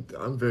 I mean,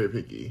 I'm very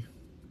picky.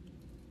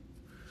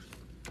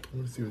 I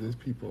want to see what these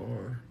people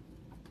are.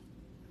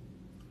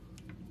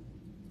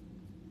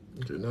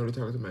 Okay, now they're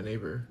talking to my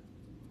neighbor.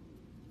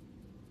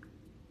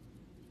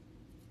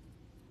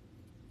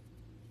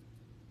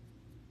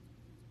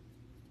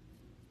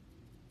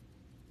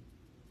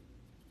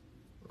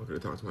 Okay, they're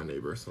talking to my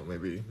neighbor, so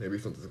maybe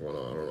something's going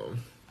on. I don't know.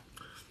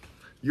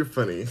 You're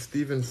funny.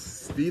 Steven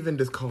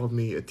just called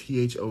me a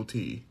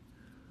THOT.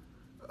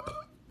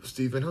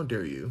 Steven, how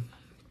dare you?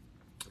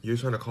 You're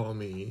trying to call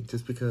me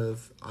just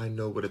because I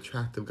know what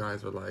attractive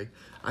guys are like.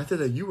 I said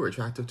that you were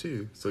attractive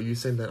too. So you're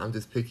saying that I'm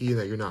just picky and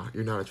that you're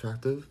not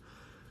attractive?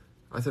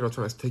 I said I was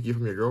trying to take you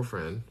from your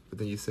girlfriend, but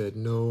then you said,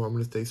 no, I'm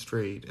going to stay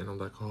straight. And I'm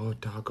like, oh,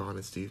 doggone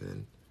it,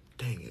 Steven.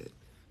 Dang it.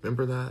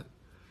 Remember that?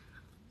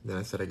 Then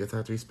I said, I guess I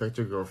have to respect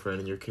your girlfriend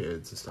and your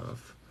kids and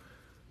stuff.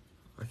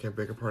 I can't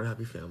break apart a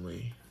happy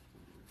family.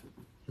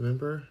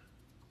 Remember?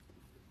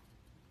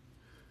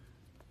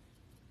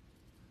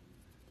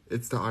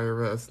 It's the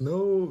IRS.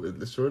 No,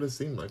 it sure does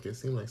seem like it. It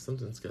seemed like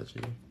something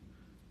sketchy.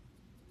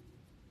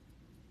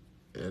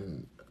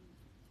 And,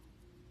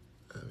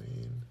 I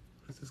mean,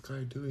 what's this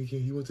guy doing?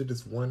 He went to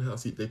this one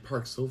house. They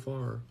parked so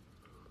far. And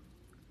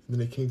then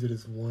they came to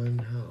this one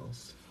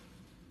house.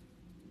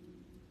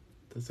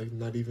 That's like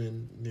not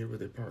even near where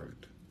they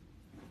parked.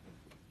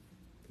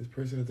 This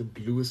person had the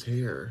bluest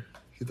hair.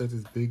 He's like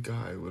this big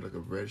guy with like a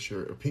red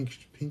shirt, a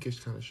pinkish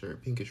kind of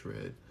shirt, pinkish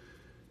red.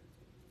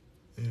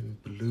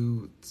 And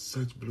blue,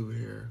 such blue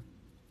hair.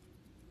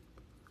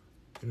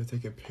 And they're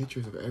taking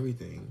pictures of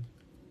everything.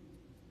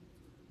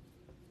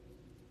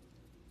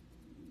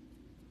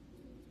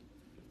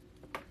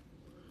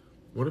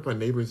 What if my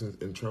neighbor's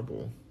in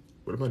trouble?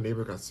 What if my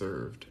neighbor got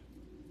served?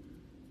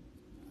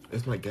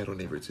 It's my ghetto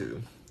neighbor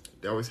too.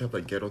 They always have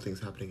like ghetto things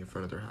happening in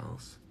front of their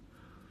house.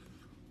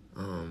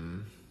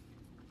 Um,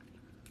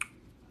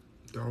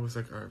 they always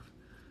like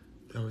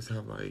they always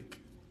have like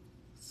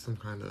some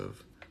kind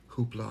of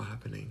hoopla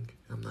happening.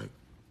 I'm like,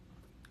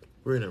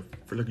 we're in a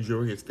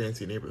luxurious,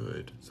 fancy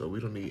neighborhood, so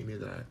we don't need any of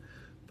that.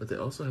 But they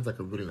also have like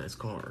a really nice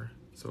car,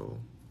 so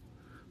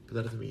but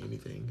that doesn't mean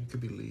anything. It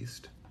could be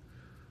leased.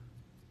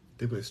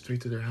 They went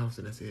straight to their house,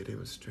 and that's it. They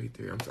went straight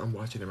there. I'm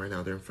watching them right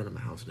now. They're in front of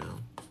my house now.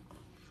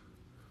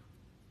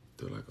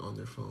 They're like on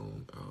their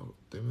phone. Oh,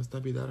 they must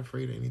not be that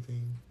afraid of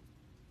anything.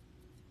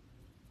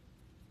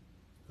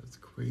 That's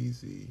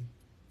crazy.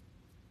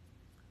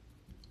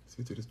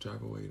 See if they just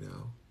drive away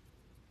now.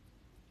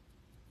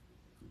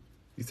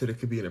 You said it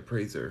could be an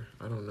appraiser.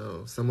 I don't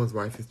know. Someone's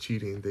wife is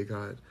cheating. They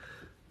got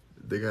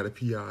a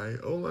PI.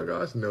 Oh my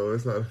gosh, no,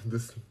 it's not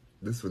this.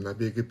 This would not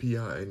be a good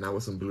PI. Not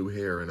with some blue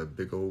hair and a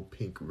big old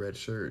pink red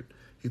shirt.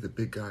 He's a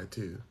big guy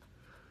too.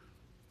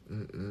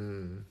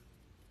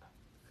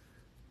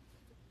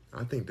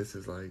 I think this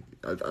is like,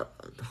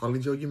 Holly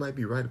Joe, you might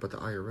be right about the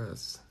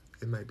IRS.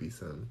 It might be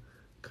some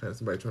kind of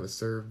somebody trying to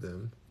serve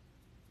them.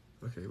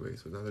 Okay, wait,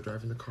 so now they're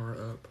driving the car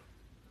up.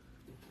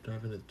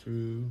 Driving it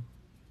through.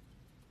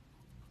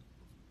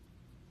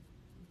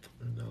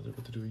 And now they're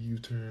about to do a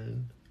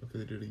U-turn. Okay,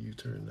 they did a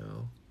U-turn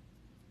now.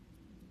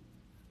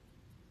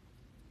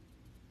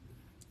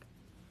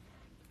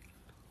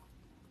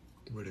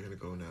 Where are they gonna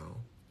go now?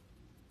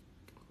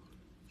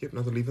 Yep,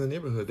 now they're leaving the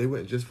neighborhood. They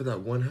went just for that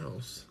one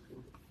house.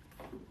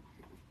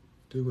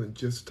 They went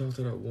just to talk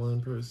to that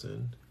one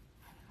person.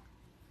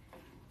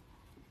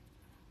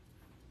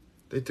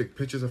 They took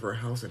pictures of her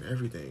house and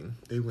everything.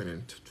 They went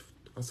in.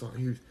 I saw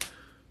huge.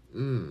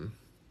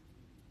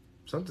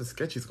 Something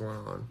sketchy's going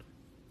on.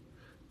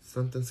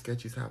 Something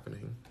sketchy's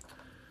happening.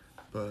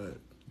 But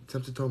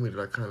something told me to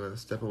like kind of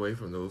step away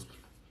from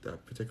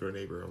that particular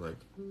neighbor. I'm like,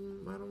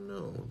 I don't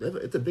know.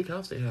 It's a big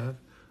house they have.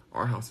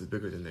 Our house is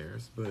bigger than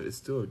theirs, but it's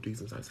still a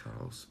decent sized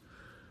house.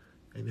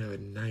 And they have a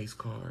nice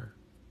car.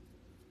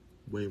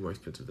 Way more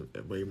expensive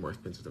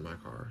than my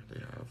car they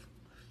have.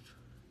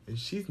 And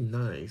she's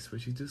nice,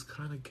 but she's just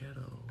kind of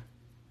ghetto.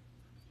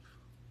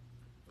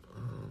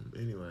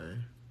 Anyway,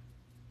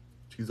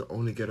 she's the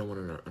only ghetto one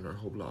in our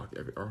whole block.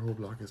 Our whole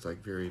block is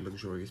like very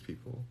luxurious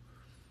people.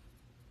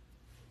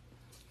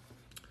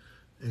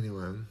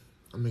 Anyway, I'm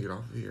gonna get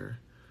off of here.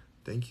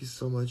 Thank you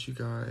so much, you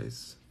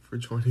guys, for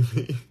joining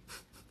me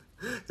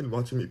and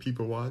watching me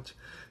people watch.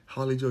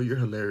 Holly Joe, you're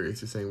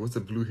hilarious. You're saying, what's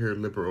a blue-haired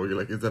liberal? You're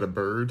like, is that a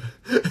bird?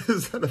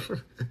 Is that a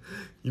bird?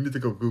 You need to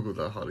go Google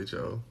that, Holly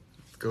Joe.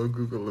 Go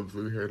Google a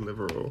blue-haired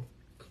liberal.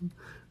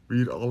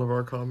 Read all of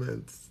our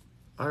comments.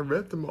 I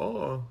read them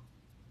all.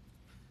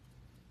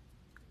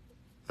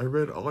 I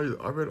read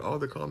all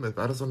the comments.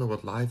 I just don't know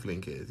what live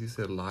link is. You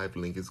said live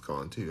link is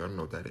gone too. I don't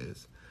know what that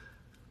is.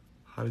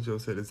 Holly Joe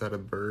said, is that a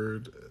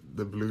bird?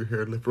 The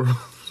blue-haired liberal?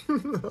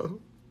 No.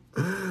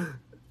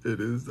 It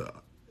is the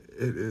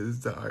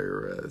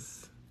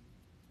IRS.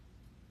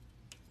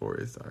 Or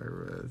it's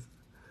IRS.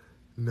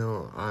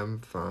 No, I'm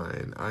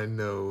fine. I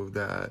know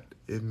that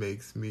it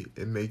makes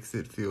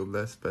it feel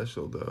less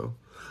special though.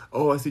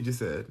 Oh, I see what you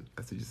said.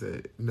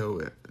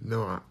 No,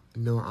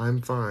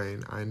 I'm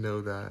fine. I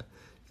know that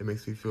it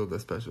makes me feel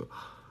less special.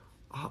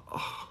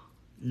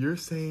 You're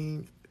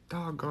saying,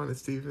 doggone it,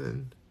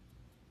 Steven.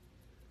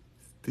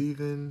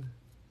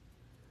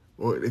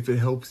 Well, if it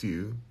helps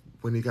you,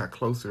 when he got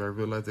closer, I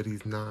realized that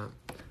he's not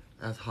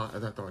as hot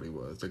as I thought he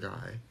was, the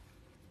guy.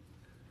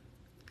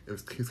 He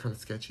was kind of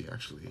sketchy,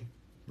 actually.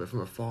 But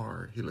from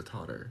afar, he looked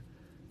hotter.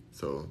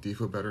 So, do you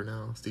feel better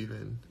now,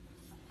 Steven?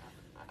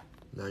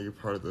 Now you're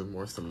part of the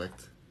more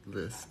select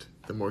list,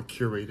 the more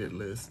curated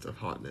list of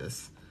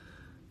hotness.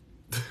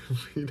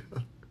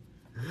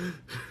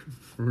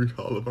 Read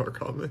all of our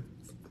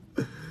comments.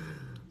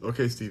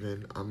 Okay,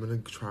 Steven, I'm gonna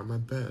try my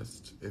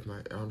best. If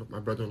my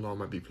brother-in-law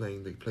might be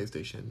playing the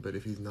PlayStation, but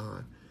if he's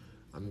not,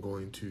 I'm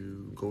going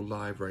to go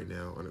live right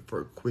now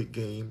for a quick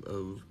game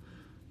of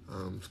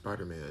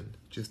Spider-Man,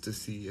 just to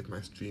see if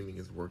my streaming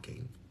is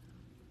working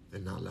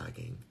and not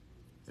lagging.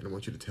 And I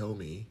want you to tell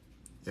me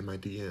in my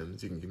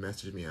DMs. You can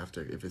message me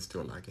after if it's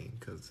still lagging,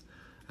 because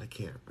I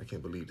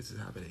can't believe this is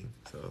happening.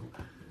 So,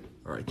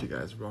 all right, you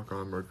guys, rock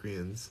on,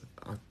 Mercuryans.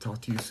 I'll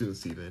talk to you soon,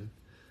 Steven.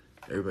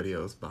 Everybody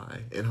else,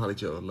 bye. And Holly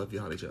Joe, love you,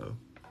 Holly Joe.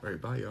 All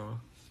right, bye, y'all.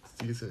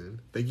 See you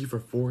soon. Thank you for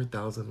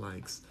 4,000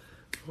 likes.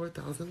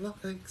 4,000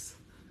 likes.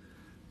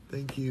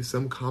 Thank you.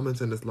 Some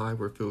comments in this live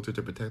were filtered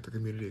to protect the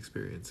community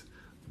experience.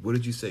 What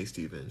did you say,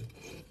 Steven?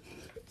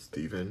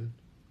 Steven,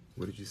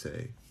 what did you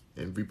say?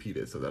 And repeat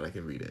it so that I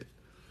can read it.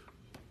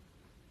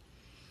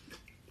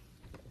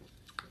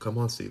 Come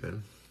on,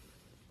 Steven.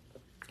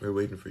 We're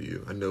waiting for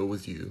you. I know it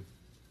was you.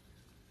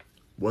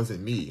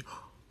 Wasn't me.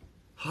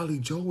 Holly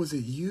Joe, was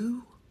it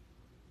you?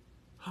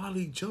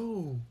 Holly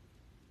Joe.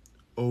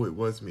 Oh, it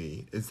was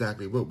me.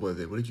 Exactly. What was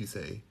it? What did you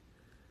say?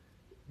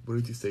 What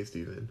did you say,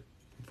 Steven?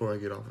 Before I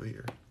get off of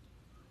here.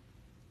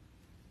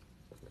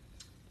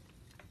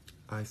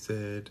 I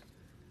said,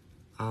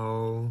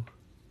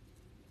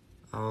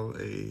 I'll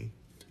a.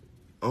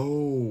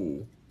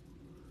 Oh.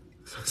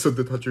 So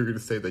they thought you were gonna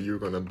say that you were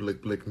gonna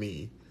blick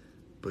me,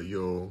 but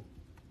you'll.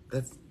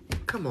 That's.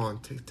 Come on,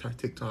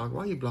 TikTok.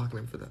 Why are you blocking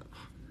him for that?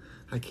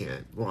 I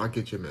can't. Well, I'll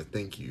get you a message.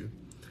 Thank you.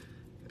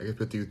 I guess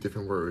we'll use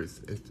different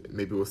words.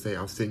 Maybe we'll say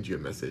I'll send you a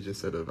message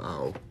instead of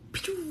I'll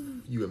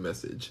you a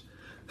message.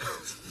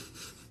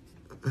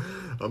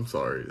 I'm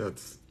sorry.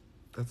 That's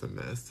a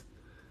mess.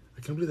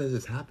 I can't believe that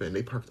just happened.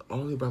 They parked all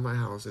the way by my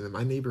house, and then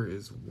my neighbor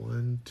is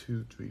 1,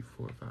 2, 3,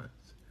 4, 5.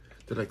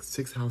 They're like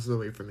 6 houses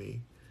away from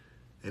me,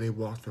 and they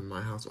walked from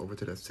my house over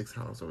to that 6th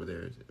house over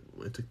there.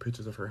 And took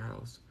pictures of her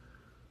house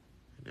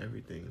and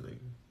everything.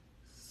 Like,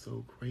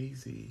 so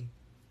crazy.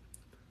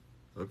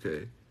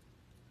 Okay,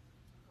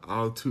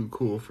 I'm too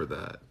cool for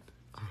that.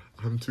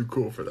 I'm too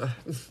cool for that.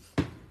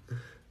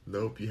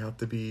 Nope, you have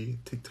to be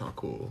TikTok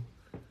cool.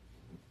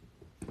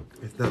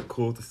 It's not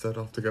cool to set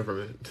off the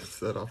government, to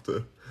set off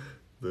the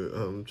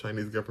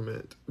Chinese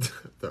government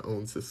that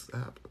owns this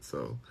app.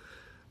 So,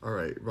 all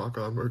right, rock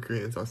on,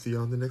 Mercury, and I'll see you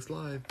on the next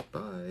live.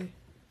 Bye.